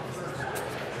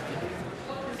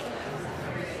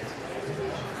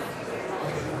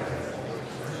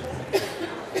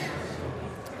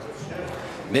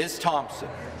 Ms. Thompson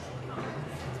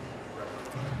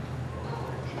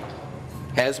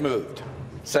has moved.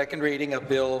 Second reading of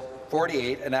Bill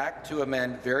 48, an act to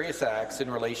amend various acts in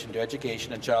relation to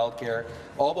education and childcare.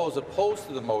 All those opposed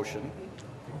to the motion,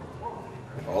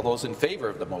 all those in favour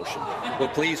of the motion, will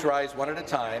please rise one at a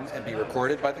time and be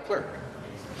recorded by the clerk.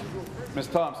 Ms.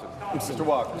 Thompson. Mr.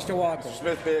 Walker. Mr. Walker. Mr.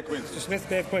 Smith Bay Quincy. Mr. Smith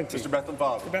Bay Quincy. Mr. Bethlen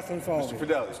Falvey. Mr. Bethlen Falvey. Mr.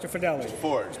 Fideli. Mr. Fideli. Mr.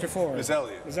 Ford. Mr. Ford. Ms.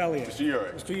 Elliott. Ms. Elliott. Mr.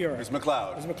 Urick. Mr. Urick. Ms.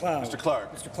 McLeod. Ms. McLeod. Mr.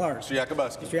 Clark. Mr. Clark. Mr.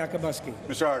 Yakubuski. Mr. Yakubuski.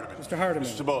 Mr. Hardeman. Mr. Hardeman.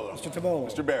 Mr. Tabolo. Mr. Tabolo.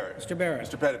 Mr. Barrett. Mr. Barrett.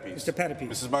 Mr. Pettipies. Mr. Pettipies.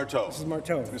 Mrs. Marteau. Mrs.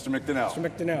 Marteau. Mr. McDonnell. Mr.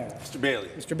 McDonnell. Mr. Bailey.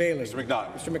 Mr. Bailey. Mr.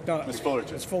 McNaught. Mr. McNaught. Ms.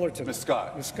 Fullerton. Ms. Fullerton. Ms.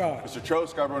 Scott. Ms. Scott. Mr. Cho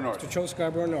Scarborough North. Mr. Cho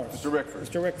Scarborough North. Mr. Rickford.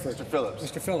 Mr. Rickford. Mr. Phillips.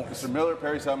 Mr. Phillips. Mr. Miller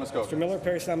Perry Samuskoka. Mr. Miller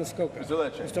Perry Samuskoka. Mr.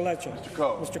 Lecce. Mr. Lecce. Mr.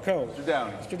 Coe. Mr. Coe. Mr.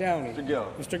 Downey. Mr. Downey. Mr.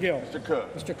 Gill. Mr. Gill. Mr.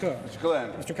 Cook. Mr. Cook. Mr.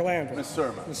 Calandra. Mr. Calandra. Ms.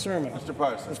 Surma. Ms. Surma. Mr.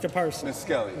 Parsons. Mr. Parsons. Ms.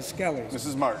 Skelly. Ms. Skelly.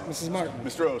 Mrs. Martin. Mrs. Martin.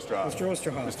 Mr. Ostroff. Mr.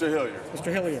 Osterhoff. Mr. Hilliard.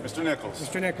 Mr. Hilliard. Mr. Nichols.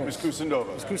 Mr. Nichols. Ms.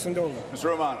 Kusendova. Ms. Kusendova. Mr.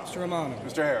 Romano. Mr. Romano.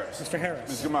 Mr. Harris. Mr. Harris.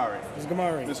 Ms. Gamari. Ms.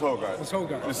 Gamari. Ms. Hogarth. Ms.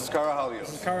 Hogarth. Mrs. Carahalios.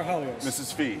 Mrs. Carahalios.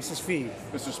 Mrs. Fee. Mrs. Fee.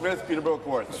 Mr. Smith, Peterborough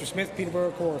Kawartha. Mr. Smith,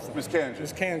 Peterborough Kawartha. Ms. Kanji.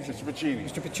 Ms. Kanji. Mr. Pacini.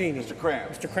 Mr. Pacini. Mr.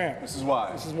 Cramp. Mr. Cramp. Mrs.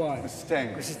 Wise. Mrs. Wise. Mrs.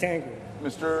 Tanger. Mrs. Tanger.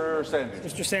 Mr. Sandu.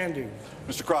 Mr. Sandu.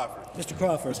 Mr. Crawford. Mr.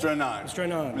 Crawford. Mr. Anand. Mr.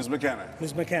 Anand. Ms. McKenna.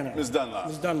 Ms. McKenna. Ms. Dunlop.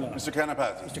 Ms. Dunlop. Mr.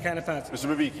 Kanapati. Mr. Kanapati. Mr.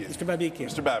 Babikian. Mr. Babikian.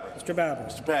 Mr. Babber. Mr. Babber.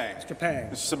 Mr. Pang. Mr. Pang.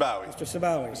 Mr. Sabawi. Mr.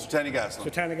 Sabawi. Mr. Tanigassel.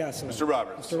 Mr. Tanigassel. Mr.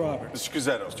 Roberts. Mr. Roberts. Mr.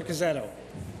 Cuzzetto. Mr. Cuzzetto.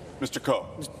 Mr. Coe.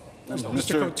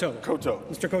 Mr. Coteau. Coteau.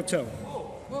 Mr. Coteau.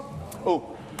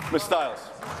 Oh, Ms. Stiles.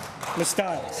 Ms.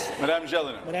 Stiles. Madame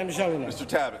Jelena. Madame Jelena. Mr.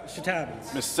 Tabbins. Mr.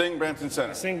 Tabbins. Ms. Singh, Brampton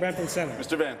Centre. Singh, Brampton Centre.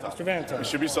 Mr. Vantoff. Mr. Vantoff.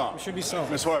 Ms. Shubisong. Mr. Shubisong.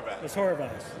 Ms. Horvath. Ms.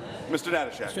 Horvath. Mr.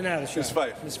 Natashak. Mr. Natashak. Ms.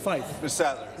 Fife. Ms. Fife. Ms.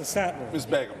 Sattler. Ms. Sattler. Ms.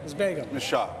 Begum. Ms. Begum. Ms.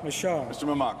 Shaw. Ms. Shaw. Mr.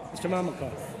 Mamako. Mr.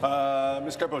 Mamakov.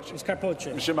 Ms. Carpoche. Ms.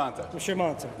 Carpoche. Ms. Shimanta. Ms.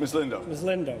 Shermanta. Ms. Lindo. Ms.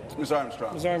 Lindo. Ms.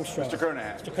 Armstrong. Ms. Armstrong. Mr.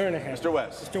 Kernahan. Mr. Kernahan. Mr.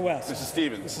 West. Mr. West. Mrs.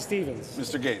 Stevens. Mrs. Stevens.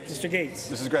 Mr. Gates. Mr. Gates.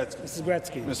 Mrs. Gretzky. Mrs.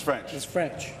 Gretzky. Ms. French. Ms.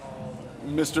 French.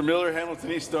 Mr. Miller,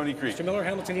 Hamilton East, Stony Creek. Mr. Miller,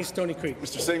 Hamilton East, Stony Creek.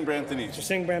 Mr. Singh, Brampton East. Mr.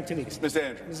 Singh, Brampton East. Ms.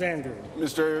 Andrew. Ms. Andrew.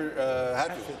 Mr.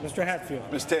 Hatfield. Mr.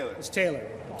 Hatfield. Ms. Taylor. Ms. Taylor.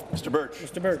 Mr. Birch.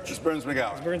 Mr. Birch. Ms. Burns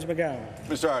McGowan. Ms. Burns McGowan.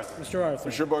 Mr. Arthur. Mr. Arthur.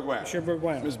 Mr. Bourguin. Mr.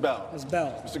 Bourguin. Ms. Bell. Ms.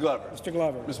 Bell. Mr. Glover. Mr.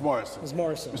 Glover. Ms. Morrison. Ms.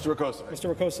 Morrison. Mr. Rakosovic.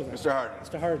 Mr. Rakosovic. Mr. Harden.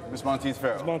 Mr. Harden. Ms. Monteith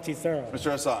Farrell. Ms. Monteith Farrell.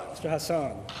 Mr. Hassan. Mr.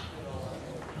 Hassan.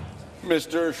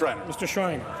 Mr. Schreiner. Mr.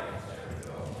 Schreiner.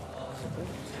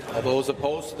 All those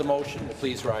opposed to the motion will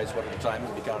please rise one at a time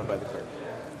and be counted by the clerk.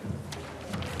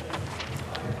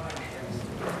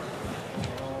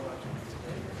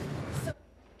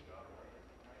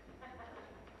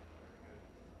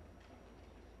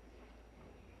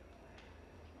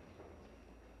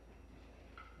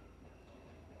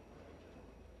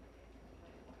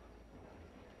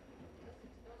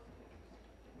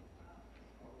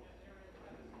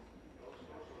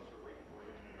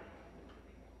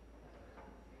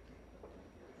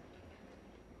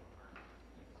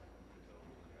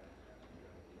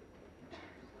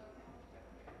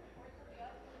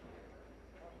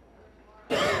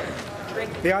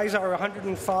 The ayes are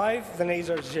 105, the nays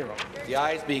are 0. The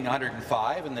ayes being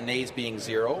 105 and the nays being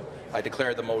 0, I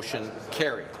declare the motion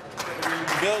carried.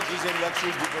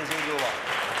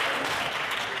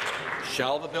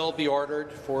 Shall the bill be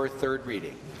ordered for third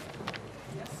reading?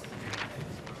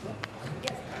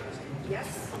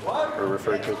 Yes. Or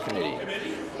referred to a committee?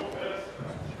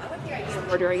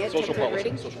 Ordering it Social to third policy.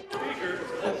 reading.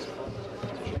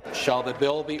 Shall the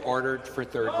bill be ordered for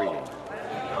third reading?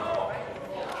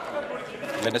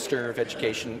 Minister of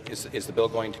Education, is the bill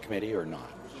going to committee or not?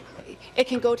 It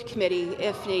can go to committee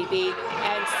if need be,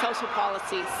 and social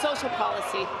policy. Social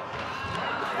policy.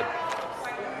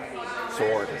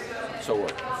 So ordered. So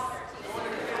ordered.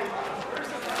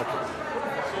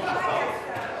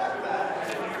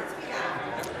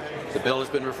 The bill has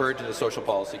been referred to the Social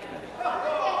Policy Committee.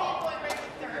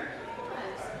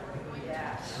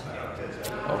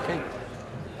 Okay.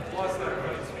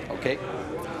 Okay.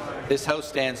 This House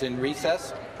stands in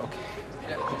recess. Okay.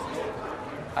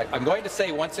 I'm going to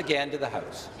say once again to the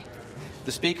House,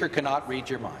 the Speaker cannot read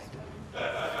your mind.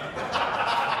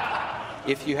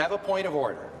 If you have a point of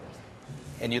order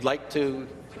and you'd like to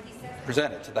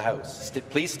present it to the House,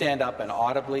 please stand up and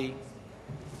audibly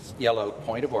yell out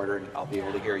point of order, and I'll be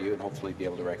able to hear you and hopefully be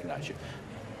able to recognize you.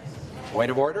 Point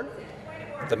of order?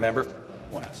 The member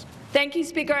West. Thank you,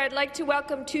 Speaker. I'd like to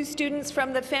welcome 2 students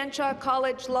from the Fanshawe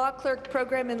College Law Clerk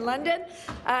Program in London.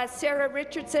 Sarah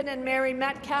Richardson and Mary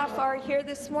Metcalf are here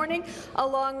this morning,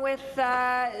 along with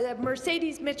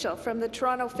Mercedes Mitchell from the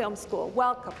Toronto Film School.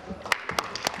 Welcome.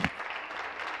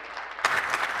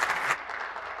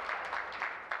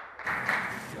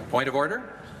 Point of order?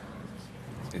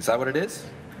 Is that what it is?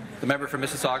 The member for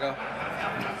Mississauga.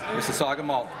 Mississauga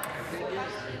Malton.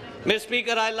 Mr.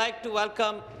 Speaker, I'd like to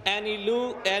welcome Annie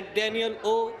Liu and Daniel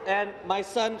O and my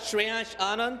son Shreyansh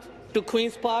Anand to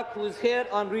Queen's Park, who is here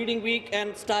on Reading Week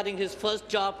and starting his first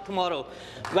job tomorrow.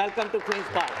 Welcome to Queen's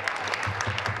Park.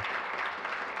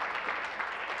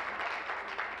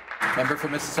 Member for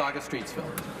Mississauga Streetsville.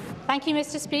 Thank you,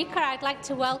 Mr. Speaker. I'd like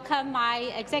to welcome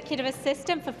my executive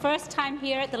assistant for first time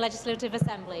here at the Legislative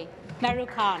Assembly, Meru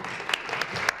Khan.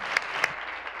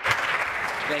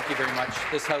 Thank you very much.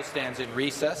 This House stands in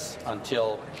recess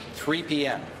until 3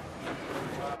 p.m.